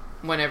pop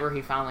whenever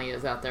he finally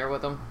is out there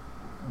with them.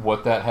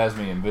 What that has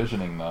me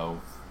envisioning, though,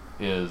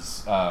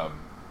 is I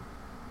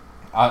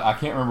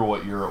can't remember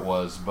what year it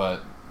was,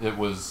 but it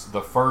was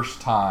the first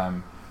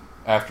time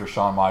after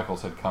Shawn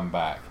Michaels had come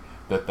back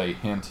that they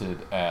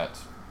hinted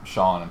at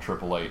Shawn and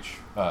Triple H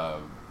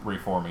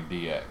reforming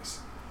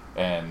DX,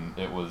 and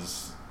it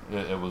was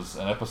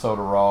an episode of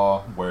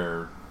Raw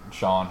where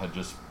Shawn had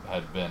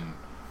been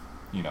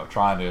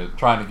trying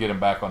to get him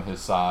back on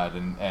his side,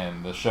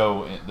 and the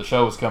show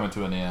was coming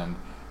to an end.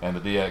 And the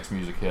DX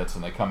music hits,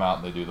 and they come out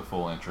and they do the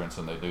full entrance,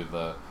 and they do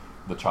the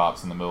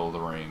chops in the middle of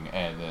the ring,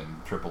 and then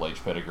Triple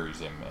H pedigrees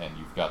him, and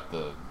you've got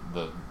the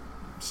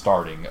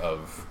starting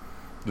of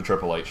the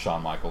Triple H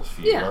Shawn Michaels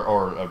feud,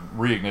 or a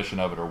reignition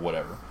of it, or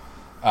whatever.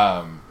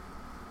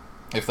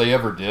 If they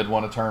ever did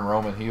want to turn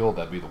Roman heel,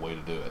 that'd be the way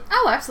to do it.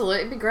 Oh, absolutely,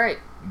 it'd be great.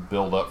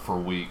 Build up for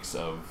weeks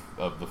of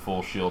the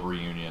full Shield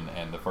reunion,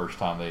 and the first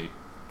time they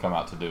come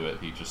out to do it,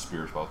 he just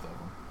spears both of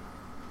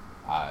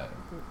them.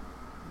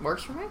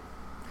 Works for me.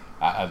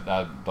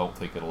 I don't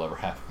think it'll ever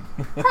happen.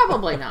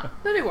 Probably not,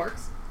 but it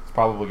works. It's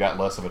probably got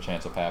less of a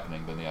chance of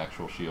happening than the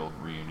actual Shield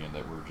reunion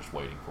that we're just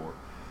waiting for.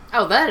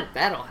 Oh,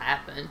 that'll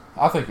happen.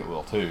 I think it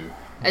will too.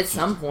 At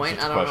some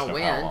point, I don't know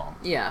when.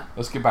 Yeah.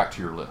 Let's get back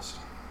to your list.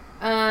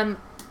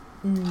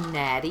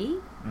 Natty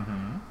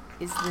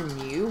is the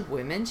new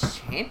women's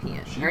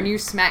champion. Her new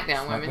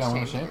SmackDown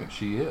women's champion.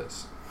 She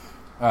is.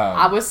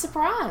 I was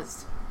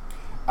surprised.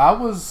 I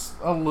was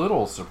a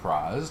little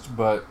surprised,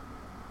 but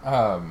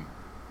I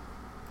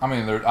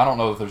don't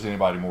know if there's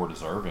anybody more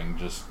deserving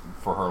just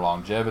for her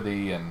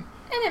longevity and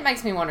it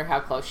makes me wonder how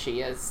close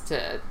she is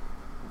to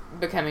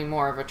becoming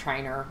more of a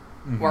trainer,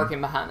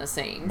 working behind the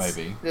scenes.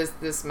 Maybe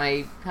this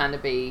may kind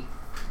of be.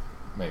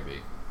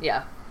 Maybe.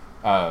 Yeah.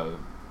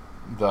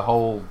 The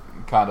whole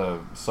kind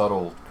of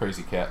subtle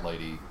crazy cat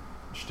lady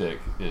shtick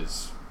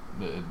is.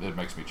 It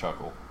makes me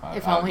chuckle.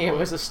 If only it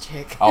was a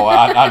shtick.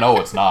 I know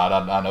it's not.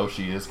 I know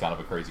she is kind of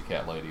a crazy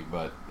cat lady,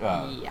 but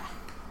yeah.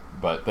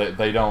 But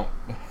they don't.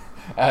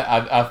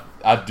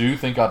 I do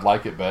think I'd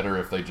like it better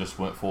if they just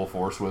went full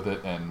force with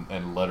it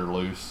and let her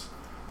loose.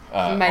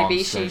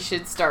 Maybe she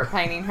should start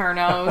painting her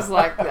nose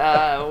like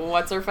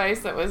what's her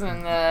face that was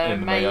in the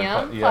Mae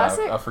Young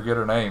Classic. I forget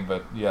her name,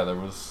 but yeah, there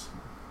was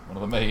one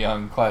of the Mae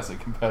Young Classic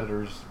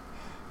competitors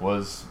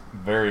was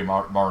very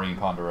Maureen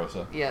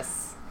Ponderosa.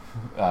 Yes.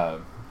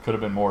 Could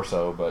have been more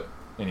so, but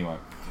anyway.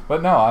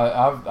 But no,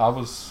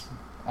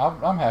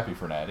 I'm happy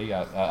for Natty.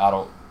 I'm with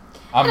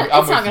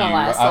not gonna you.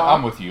 last long.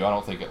 I'm with you. I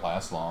don't think it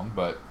lasts long,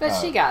 but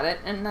she got it,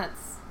 and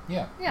that's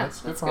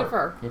that's good for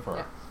her. Good for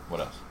her. What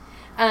else?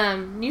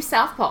 New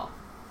Southpaw.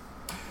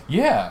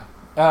 Yeah.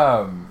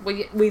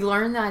 We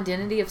learned the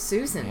identity of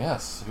Susan.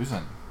 Yes,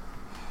 Susan.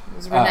 It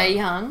was Renee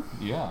Young.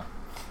 Yeah.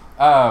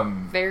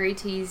 Very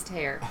teased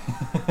hair.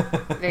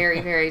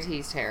 Very, very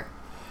teased hair.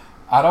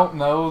 I don't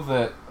know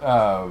that.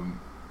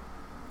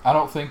 I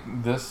don't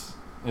think this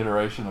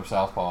iteration of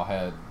Southpaw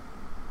had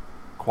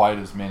quite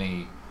as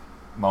many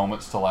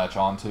moments to latch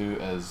onto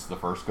as the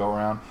first go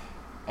around,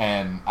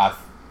 and I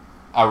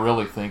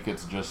really think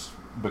it's just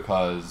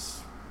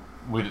because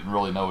we didn't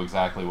really know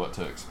exactly what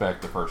to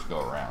expect the first go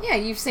around. Yeah,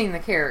 you've seen the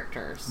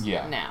characters.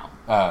 Yeah. Now.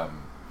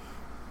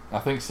 I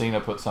think Cena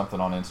put something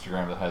on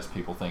Instagram that has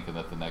people thinking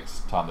that the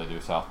next time they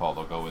do Southpaw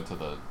they'll go into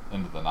the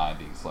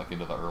 90s, like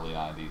into the early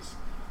 90s.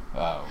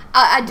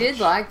 I did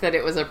like that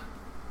it was a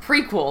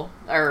prequel,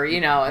 or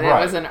it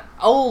was an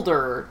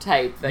older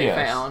tape they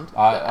found.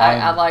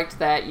 I liked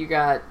that you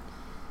got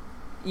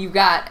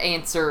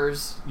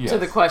answers to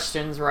the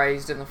questions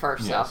raised in the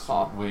first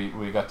Southpaw.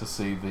 We got to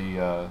see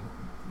the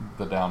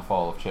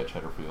downfall of Chet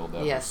Shetterfield.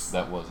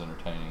 That was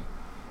entertaining.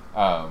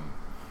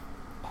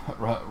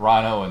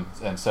 Rhino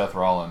and Seth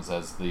Rollins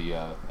as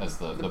the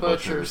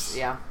butchers.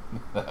 Yeah,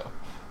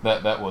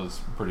 that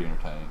was pretty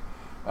entertaining.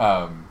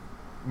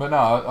 But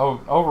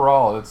no,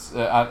 overall,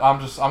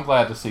 I'm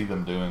glad to see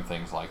them doing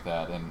things like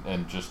that,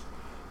 and just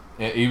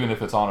even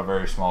if it's on a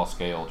very small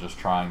scale, just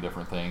trying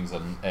different things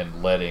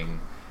and letting.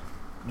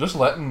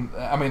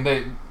 I mean,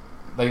 they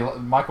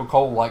Michael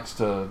Cole likes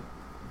to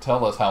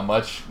tell us how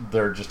much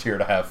they're just here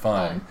to have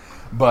fun,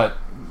 but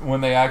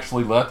when they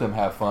actually let them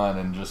have fun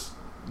and just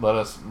let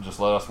us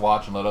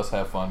watch and let us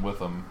have fun with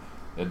them,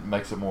 it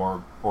makes it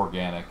more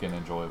organic and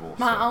enjoyable.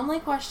 My only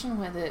question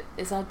with it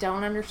is I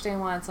don't understand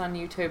why it's on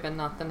YouTube and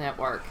not the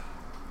network.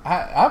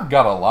 I've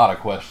got a lot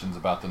of questions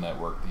about the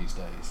network these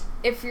days.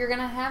 If you're going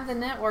to have the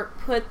network,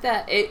 put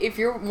that... If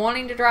you're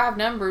wanting to drive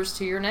numbers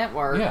to your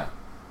network,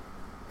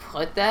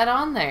 put that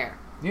on there.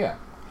 Yeah.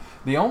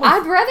 The only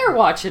I'd rather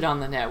watch it on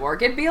the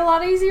network. It'd be a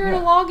lot easier to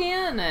log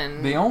in.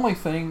 And the only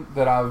thing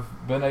that I've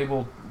been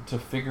able to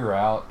figure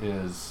out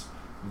is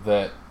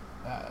that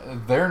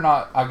they're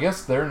not. I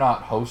guess they're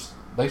not host.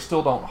 They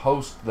still don't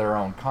host their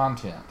own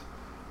content.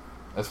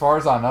 As far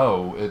as I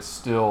know, it's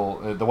still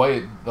the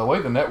way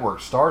the network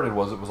started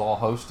was it was all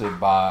hosted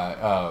by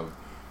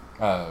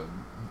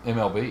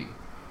MLB.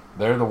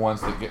 They're the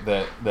ones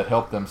that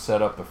helped them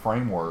set up the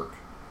framework,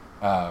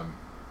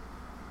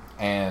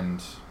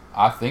 and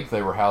I think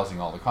they were housing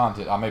all the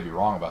content. I may be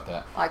wrong about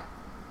that. Like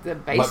the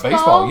baseball? Like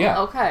baseball,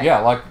 yeah. Okay. Yeah,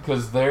 like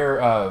because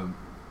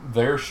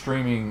their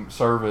streaming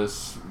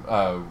service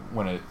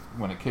when it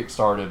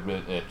kickstarted,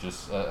 it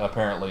just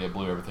apparently it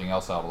blew everything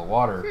else out of the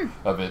water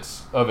of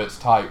its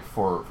type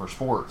for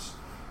sports.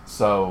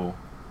 So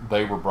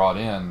they were brought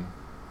in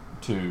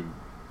to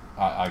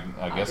I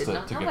guess to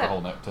get the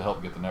whole to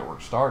help get the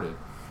network started.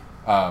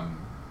 I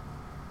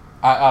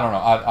don't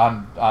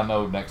know. I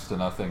know next to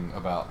nothing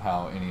about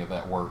how any of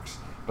that works,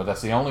 but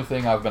that's the only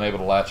thing I've been able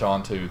to latch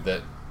onto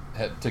that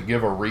to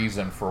give a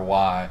reason for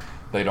why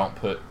they don't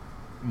put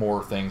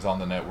more things on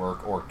the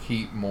network or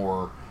keep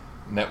more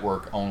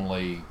network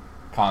only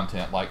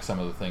content like some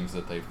of the things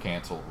that they've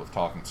canceled with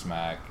Talking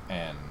Smack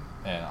and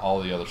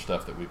all the other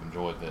stuff that we've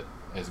enjoyed that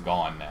is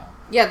gone now.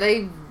 Yeah,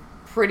 they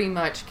pretty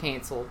much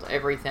canceled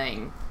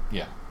everything.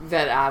 Yeah.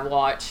 That I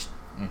watched.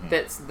 Mm-hmm.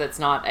 That's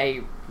not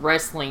a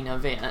wrestling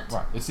event.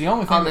 Right. It's the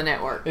only thing on the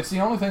network. It's the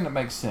only thing that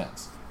makes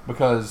sense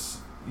because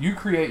you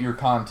create your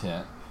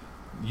content,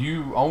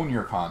 you own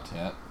your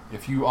content.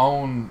 If you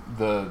own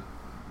the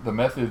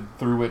method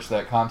through which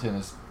that content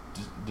is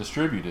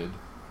distributed,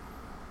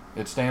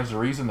 it stands to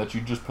reason that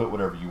you just put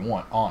whatever you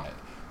want on it.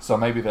 So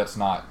maybe that's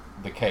not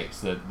the case.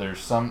 That there's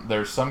some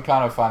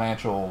kind of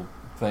financial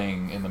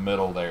thing in the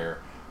middle there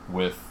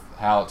with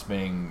how it's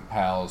being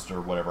housed or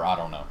whatever. I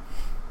don't know,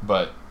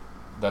 but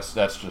that's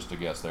just a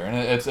guess there, and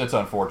it's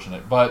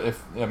unfortunate. But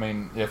if the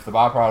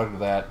byproduct of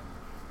that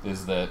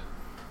is that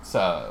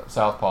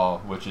Southpaw,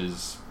 which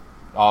is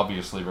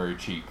obviously very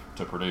cheap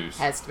to produce,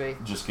 has to be,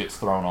 just gets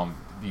thrown on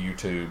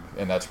YouTube,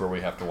 and that's where we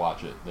have to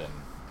watch it, then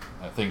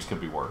things could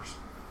be worse.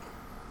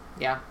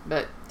 Yeah,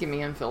 but give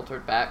me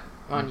Unfiltered back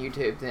on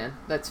YouTube then.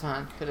 That's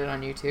fine. Put it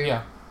on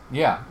YouTube.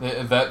 Yeah,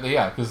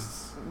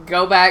 because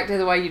go back to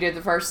the way you did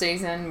the first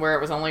season, where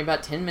it was only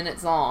about 10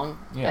 minutes long,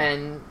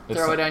 and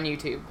throw it on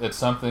YouTube. It's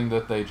something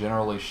that they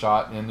generally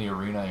shot in the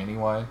arena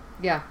anyway.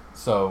 Yeah.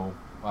 So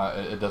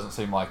it doesn't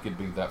seem like it'd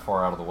be that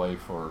far out of the way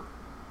for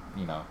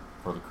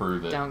the crew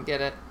that don't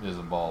get it is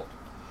involved.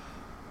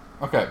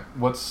 Okay,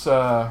 what's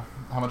how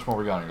much more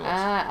we got on your list?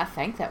 I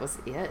think that was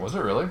it. Was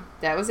it really?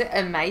 That was it.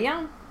 And Mae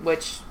Young,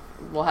 which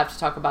we'll have to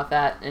talk about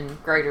that in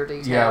greater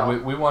detail. Yeah,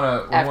 we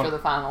want to after the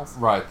finals.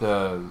 Right,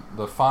 the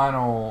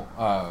final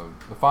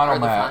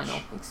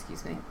match.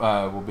 Excuse me.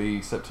 Will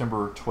be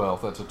September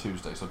 12th. That's a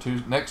Tuesday. So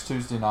next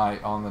Tuesday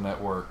night on the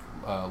network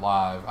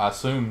live. I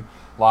assume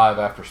live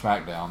after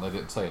SmackDown. They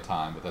didn't say a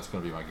time, but that's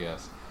going to be my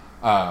guess.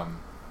 I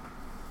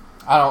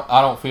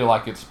don't feel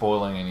like it's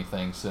spoiling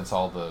anything since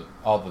all the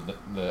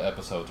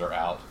episodes are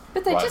out.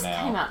 But they just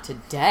came out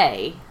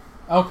today.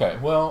 Okay,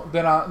 well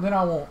then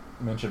I won't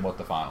mention what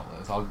the final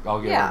is.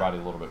 I'll give everybody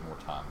a little bit more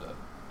time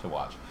to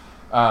watch.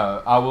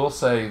 I will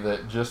say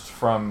that just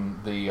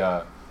from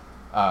the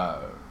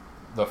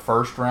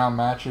first round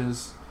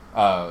matches,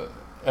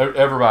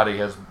 everybody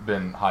has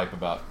been hype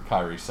about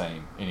Kairi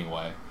Sane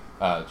anyway,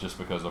 just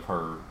because of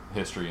her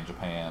history in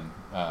Japan.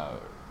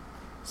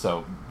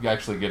 So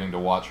actually getting to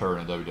watch her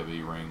in a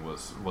WWE ring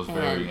was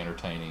very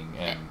entertaining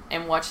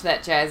and watch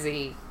that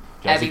Jazzy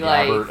Abby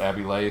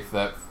Laith.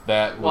 That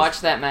was,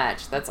 watch that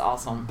match. That's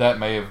awesome. That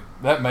may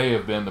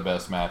have been the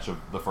best match of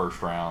the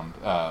first round,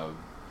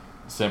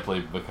 simply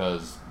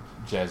because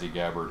Jazzy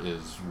Gabbert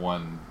is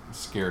one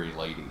scary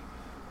lady,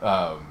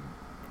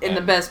 in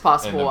the best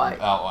possible way.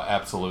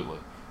 Absolutely,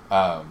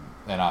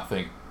 and I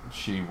think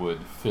she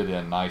would fit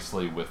in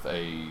nicely with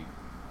a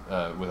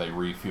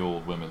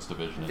refueled women's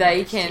division.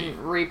 They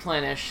can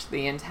replenish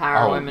the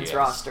entire women's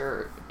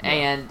roster,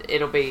 and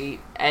it'll be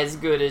as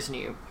good as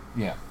new.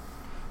 Yeah.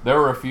 There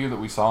were a few that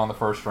we saw in the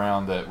first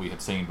round that we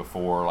had seen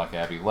before, like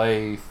Abby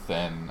Laith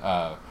and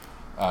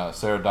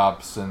Sarah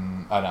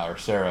Dobson, or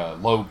Sarah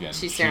Logan.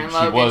 She's Sarah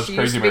Logan. She was she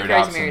Crazy used to Mary be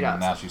Crazy Dobson, Mary Dobson.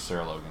 And now she's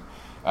Sarah Logan.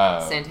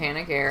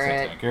 Santana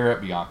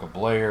Garrett, Bianca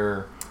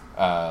Blair,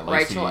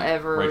 Rachel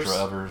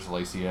Evers,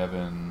 Lacey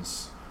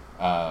Evans,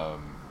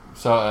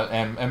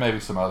 and maybe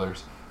some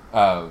others.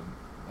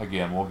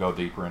 Again, we'll go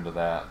deeper into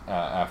that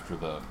after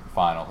the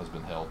final has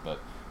been held, but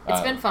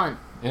it's been fun.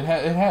 It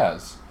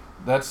has.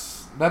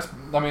 That's.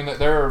 I mean,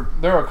 there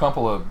are a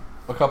couple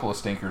of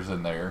stinkers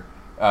in there.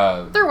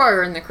 There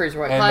were in the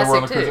Cruiserweight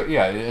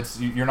Classic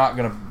too. You're not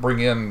going to bring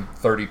in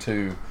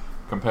 32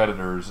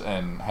 competitors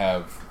and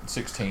have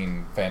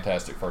 16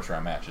 fantastic first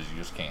round matches. You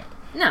just can't.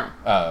 No.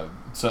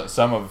 So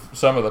some of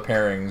the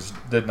pairings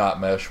did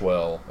not mesh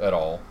well at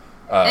all.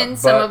 And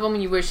some of them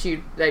you wish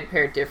they'd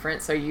paired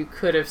different, so you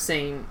could have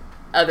seen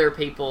other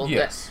people.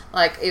 Yes.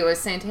 Like it was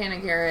Santana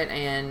Garrett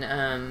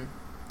and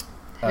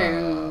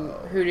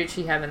Who did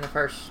she have in the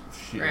first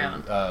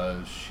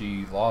round?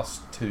 She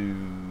lost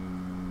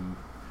to.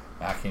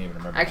 I can't even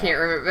remember. I can't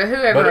remember, but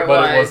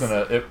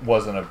whoever it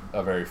wasn't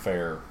a very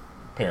fair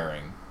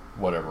pairing.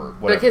 Whatever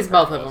because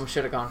both of them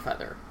should have gone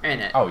further in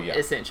it. Oh yeah,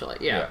 essentially,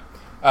 yeah.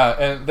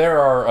 And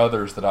there are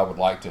others that I would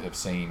like to have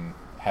seen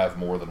have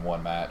more than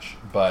one match,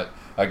 but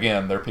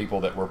again, they're people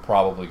that we're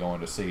probably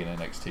going to see in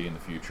NXT in the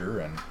future,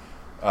 and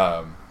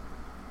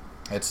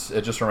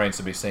it just remains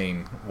to be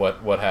seen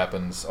what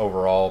happens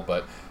overall.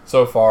 But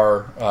so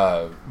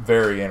far,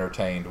 very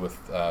entertained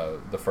with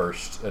the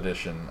first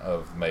edition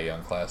of Mae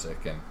Young Classic,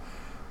 and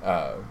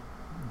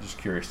just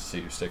curious to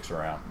see who sticks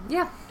around.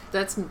 Yeah.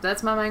 That's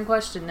my main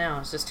question now.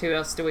 It's just who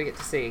else do we get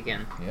to see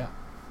again? Yeah.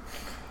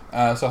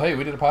 So, hey,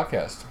 we did a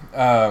podcast.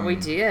 We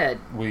did.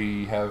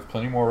 We have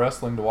plenty more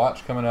wrestling to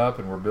watch coming up,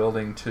 and we're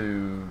building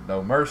to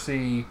No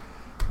Mercy,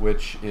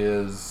 which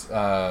is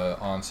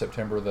on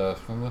September the...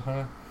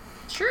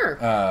 Sure.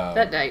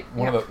 That date.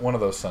 One of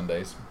those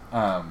Sundays.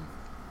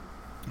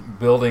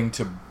 Building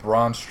to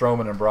Braun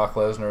Strowman and Brock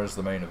Lesnar as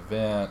the main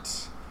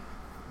event.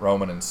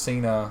 Roman and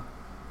Cena.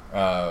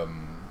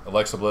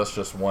 Alexa Bliss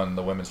just won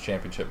the women's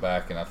championship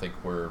back, and I think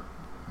we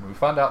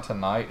find out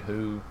tonight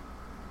who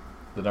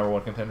the number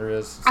one contender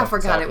is. I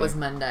forgot it was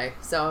Monday,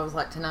 so I was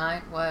like,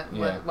 tonight? What?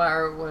 Yeah.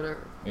 What?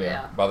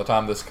 Yeah. By the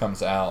time this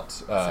comes out,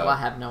 so I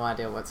have no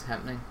idea what's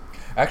happening.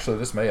 Actually,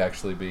 this may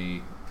actually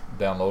be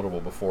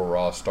downloadable before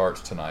Raw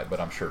starts tonight,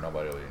 but I'm sure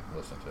nobody will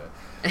listen to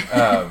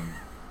it.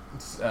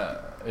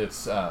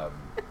 It's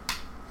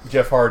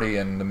Jeff Hardy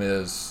and The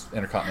Miz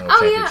Intercontinental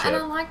Championship. Oh yeah,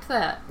 and I liked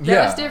that.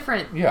 That was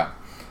different. Yeah.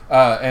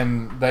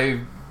 And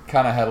they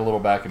kind of had a little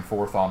back and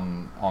forth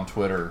on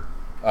Twitter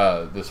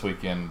this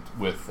weekend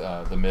with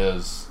The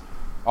Miz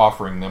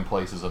offering them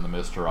places in the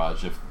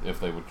Miztourage if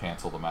they would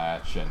cancel the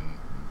match,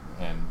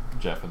 and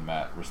Jeff and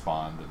Matt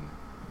respond, and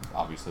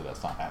obviously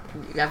that's not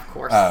happening. Yeah, of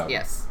course,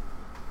 yes.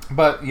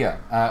 But yeah,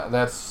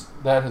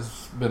 that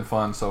has been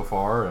fun so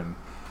far, and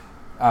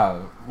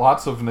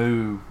lots of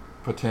new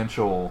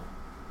potential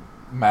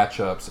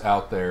matchups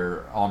out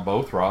there on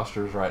both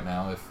rosters right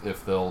now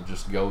if they'll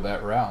just go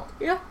that route.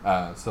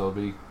 Yeah. So I'll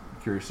be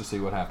curious to see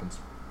what happens.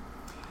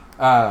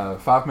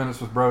 5 Minutes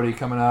with Brody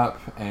coming up,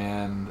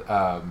 and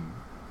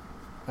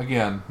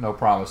again, no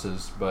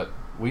promises, but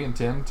we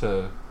intend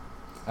to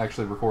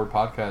actually record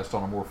podcasts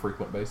on a more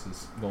frequent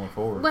basis going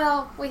forward.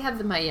 Well, we have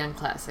the Mae Young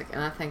Classic,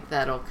 and I think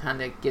that'll kind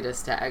of get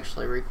us to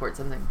actually record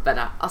something. But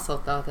I also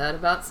thought that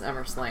about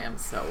SummerSlam,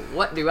 so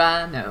what do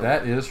I know?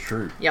 That is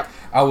true. Yep.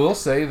 I will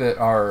say that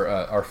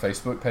our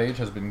Facebook page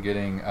has been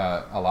getting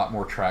a lot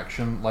more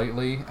traction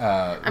lately.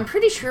 I'm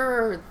pretty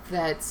sure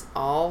that's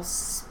all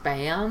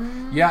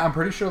spam. Yeah, I'm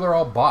pretty sure they're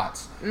all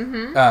bots.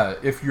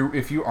 Mm-hmm.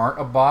 If you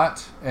aren't a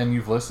bot and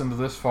you've listened to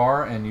this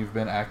far and you've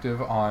been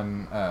active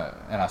on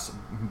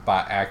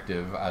by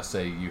active I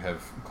say you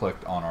have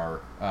clicked on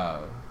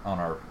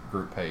our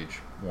group page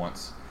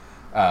once,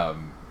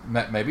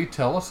 maybe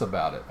tell us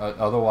about it.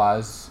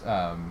 Otherwise,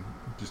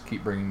 just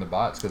keep bringing the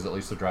bots, because at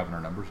least they're driving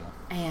our numbers up.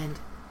 And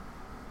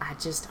I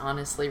just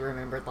honestly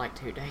remembered like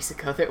 2 days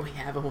ago that we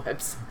have a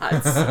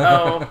website.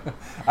 So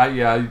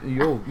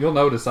you'll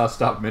notice I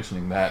stopped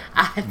mentioning that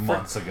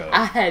months ago.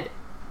 I had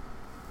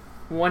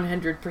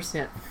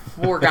 100%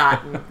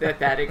 forgotten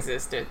that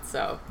existed.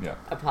 So yeah.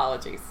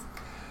 Apologies.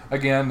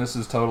 Again, this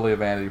is totally a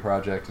vanity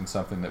project and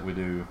something that we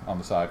do on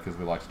the side because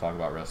we like to talk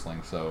about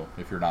wrestling. So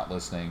if you're not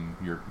listening,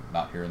 you're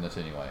not hearing this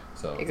anyway.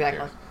 So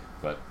exactly.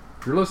 But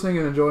if you're listening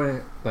and enjoying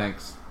it,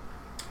 thanks.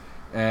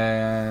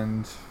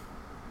 And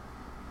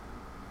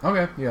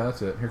okay, yeah,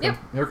 that's it.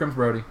 Here comes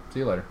Brody.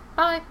 See you later.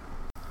 Bye.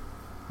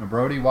 Now,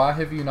 Brody, why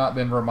have you not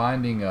been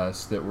reminding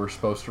us that we're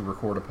supposed to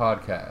record a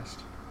podcast?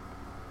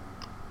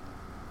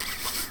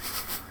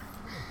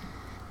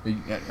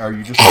 Are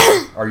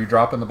you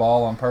dropping the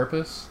ball on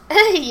purpose?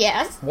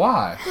 Yes.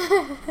 Why?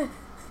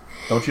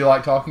 Don't you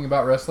like talking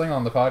about wrestling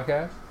on the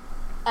podcast?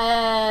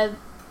 I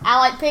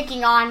like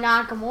picking on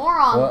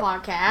Nakamura on the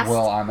podcast.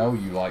 Well, I know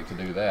you like to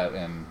do that,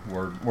 and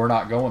we're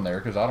not going there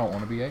because I don't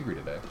want to be angry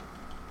today.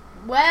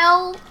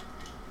 Well,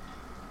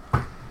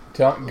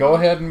 go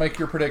ahead and make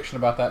your prediction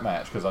about that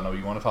match because I know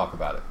you want to talk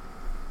about it.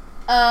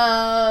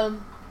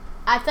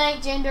 I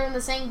think Jinder and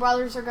the Singh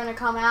brothers are going to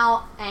come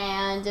out,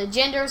 and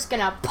Jinder's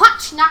going to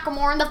punch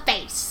Nakamura in the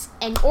face,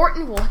 and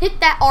Orton will hit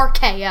that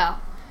RKO.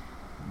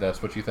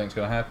 That's what you think's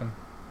going to happen?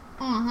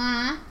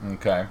 Mm-hmm.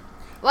 Okay.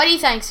 What do you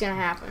think's going to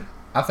happen?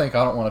 I think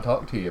I don't want to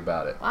talk to you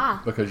about it.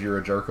 Why? Because you're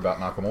a jerk about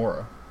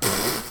Nakamura.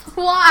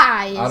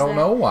 Why? I don't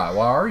know why.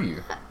 Why are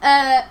you?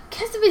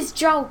 Because of his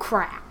Joe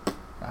crap.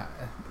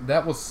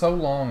 That was so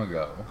long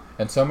ago,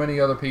 and so many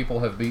other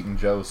people have beaten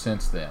Joe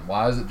since then.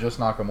 Why is it just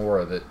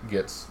Nakamura that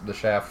gets the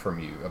shaft from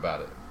you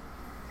about it?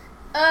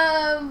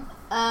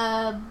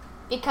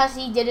 Because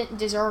he didn't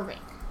deserve it.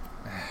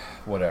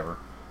 Whatever.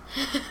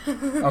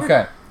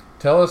 Okay,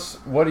 tell us,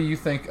 what do you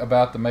think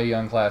about the Mae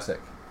Young Classic?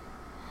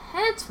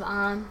 It's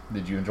fine.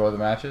 Did you enjoy the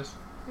matches?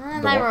 They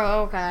were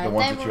okay. The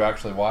ones that you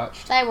actually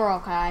watched? They were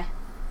okay.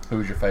 Who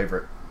was your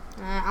favorite?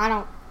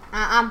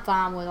 I'm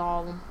fine with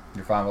all of them.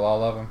 You're fine with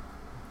all of them?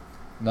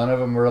 None of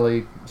them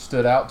really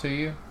stood out to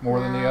you more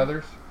than the No.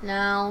 others?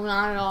 No,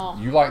 not at all.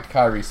 You liked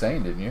Kairi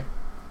Sane, didn't you?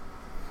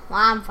 Well,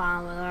 I'm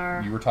fine with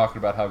her. You were talking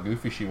about how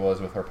goofy she was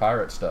with her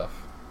pirate stuff.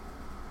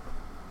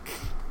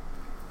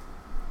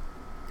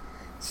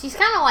 She's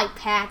kind of like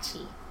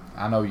Patchy.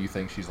 I know you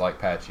think she's like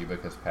Patchy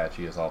because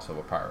Patchy is also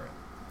a pirate.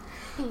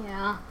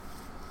 Yeah.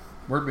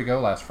 Where'd we go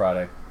last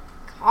Friday?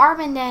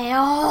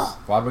 Carbondale.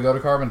 Why'd we go to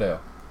Carbondale?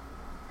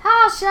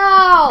 House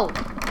show.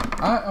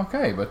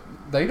 Okay, but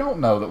they don't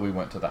know that we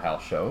went to the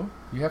house show.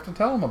 You have to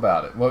tell them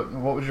about it. What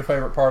was your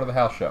favorite part of the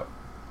house show?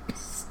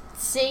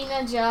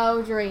 Cena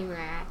Joe dream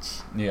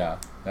match. Yeah,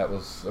 that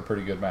was a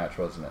pretty good match,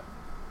 wasn't it?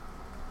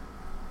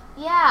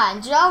 Yeah,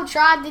 and Joe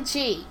tried to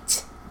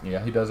cheat.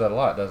 Yeah, he does that a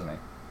lot, doesn't he?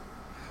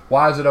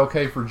 Why is it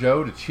okay for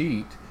Joe to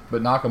cheat,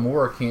 but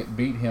Nakamura can't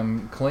beat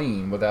him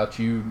clean without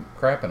you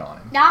crapping on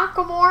him?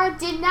 Nakamura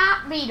did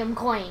not beat him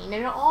clean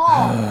at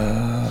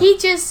all. He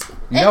just...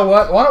 You know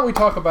what? Why don't we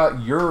talk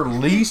about your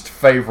least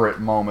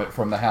favorite moment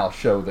from the house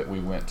show that we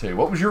went to?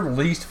 What was your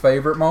least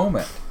favorite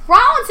moment?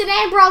 Rollins and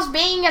Ambrose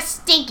being a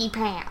stinky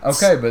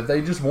pants. Okay, but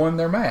they just won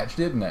their match,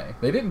 didn't they?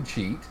 They didn't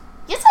cheat.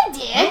 Yes, I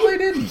did. No, they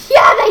didn't.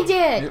 Yeah, they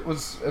did. It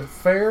was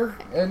fair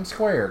and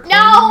square.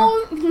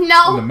 No, In the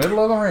no.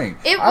 middle of the ring.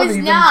 It was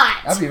not.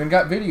 I've even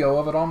got video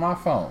of it on my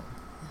phone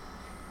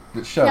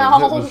that shows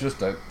No. it was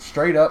just a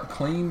straight up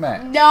clean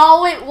match.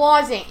 No, it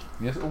wasn't.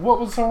 Yes. What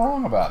was so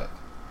wrong about it?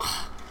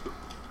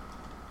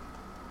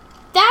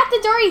 That the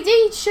Dirty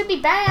Deeds should be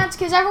banned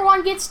because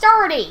everyone gets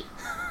dirty.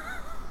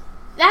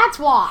 That's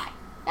why.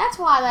 That's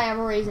why they have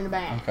a reason to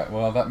ban. Okay,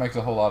 well that makes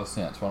a whole lot of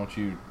sense. Why don't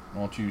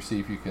you see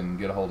if you can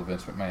get a hold of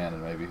Vince McMahon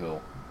and maybe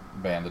he'll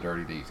ban the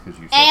Dirty Deeds because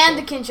you said And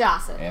so. the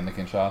Kinshasa. And the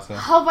Kinshasa.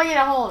 Hope I get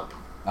a hold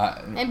of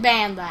him and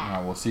ban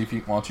that. We'll see if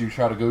you. Why don't you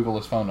try to Google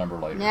his phone number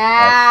later? No,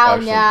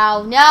 Actually,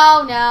 no,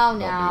 Don't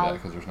do that no.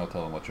 because there's no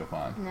telling what you'll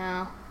find,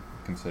 No.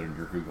 considering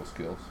your Google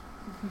skills.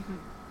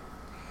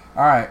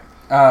 All right.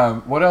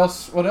 What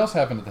else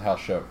happened at the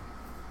house show?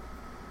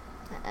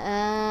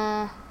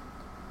 I'm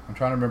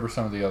trying to remember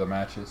some of the other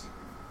matches.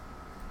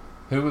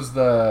 Who was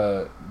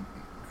the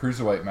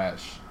cruiserweight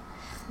match?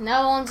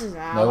 No one's as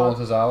out. Noble and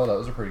Tozawa. That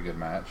was a pretty good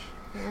match.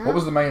 Yeah. What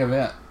was the main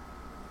event?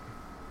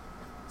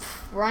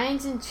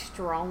 Reigns and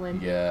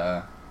Strowman.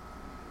 Yeah,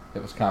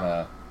 it was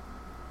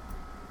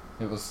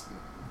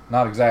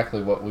not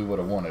exactly what we would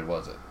have wanted,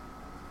 was it?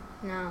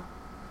 No.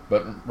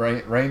 But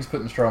Reigns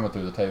putting Strowman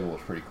through the table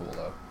was pretty cool,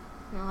 though.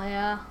 Oh,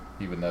 yeah.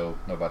 Even though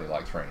nobody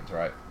likes Reigns,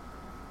 right?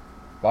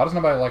 Why does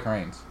nobody like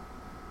Reigns?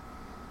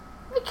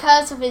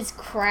 Because of his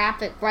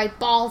crap at Great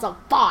Balls of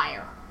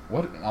Fire.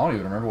 What? I don't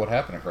even remember what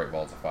happened at Great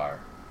Balls of Fire.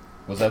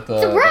 Was that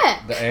The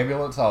wreck. the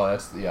ambulance? Oh,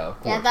 of course. Yeah,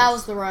 that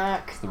was the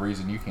wreck. That's the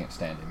reason you can't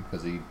stand him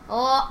because he.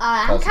 Well,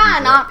 I'm Caused a kind huge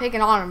of not wreck. picking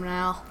on him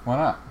now.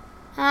 Why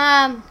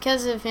not?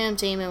 Because of him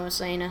teaming with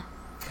Cena.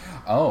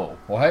 Oh,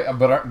 well, hey,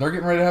 but they're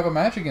getting ready to have a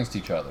match against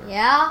each other.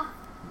 Yeah,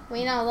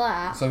 we know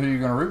that. So who are you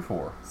going to root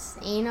for?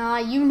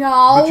 Cena, you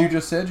know. But you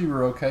just said you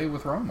were okay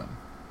with Roman.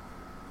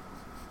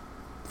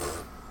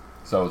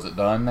 So is it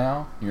done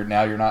now? You're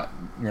not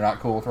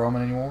cool with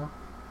Roman anymore?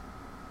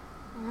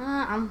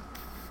 I'm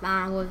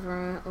fine with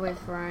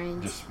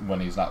Reigns. Just when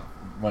he's not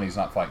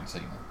fighting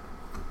Cena.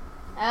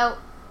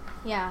 Oh,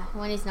 yeah,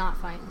 when he's not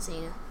fighting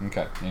Cena.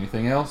 Okay.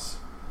 Anything else?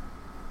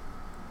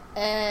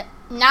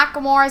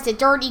 Nakamura's the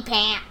dirty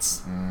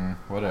pants.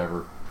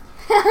 Whatever.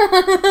 All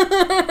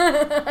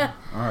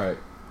right.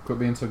 Quit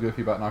being so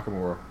goofy about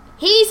Nakamura.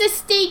 He's a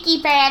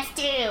stinky pants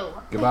too.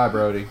 Goodbye,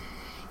 Brody.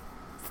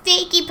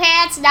 Stinky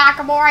pants,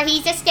 Nakamura.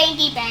 He's a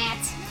stinky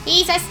pants.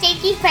 He's a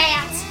stinky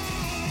pants.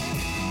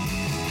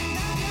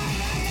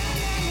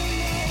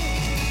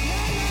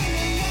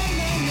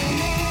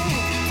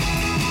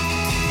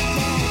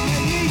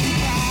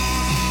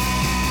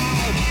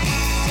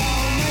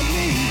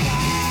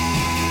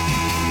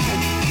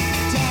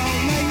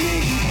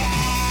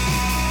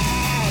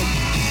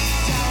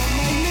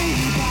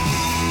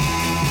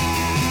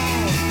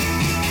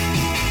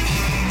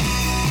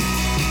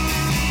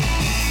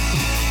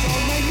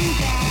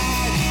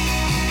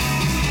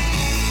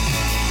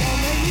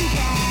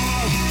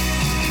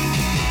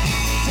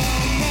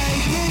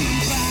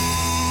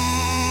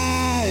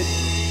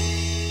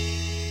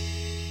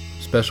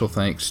 Special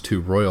thanks to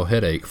Royal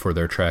Headache for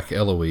their track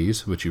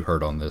Eloise, which you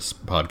heard on this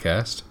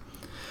podcast.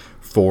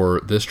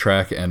 For this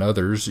track and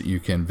others, you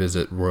can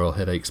visit Royal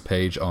Headache's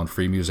page on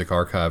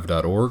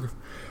freemusicarchive.org,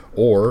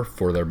 or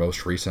for their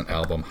most recent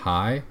album,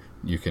 High,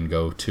 you can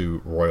go to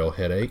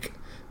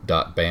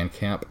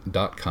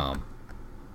royalheadache.bandcamp.com.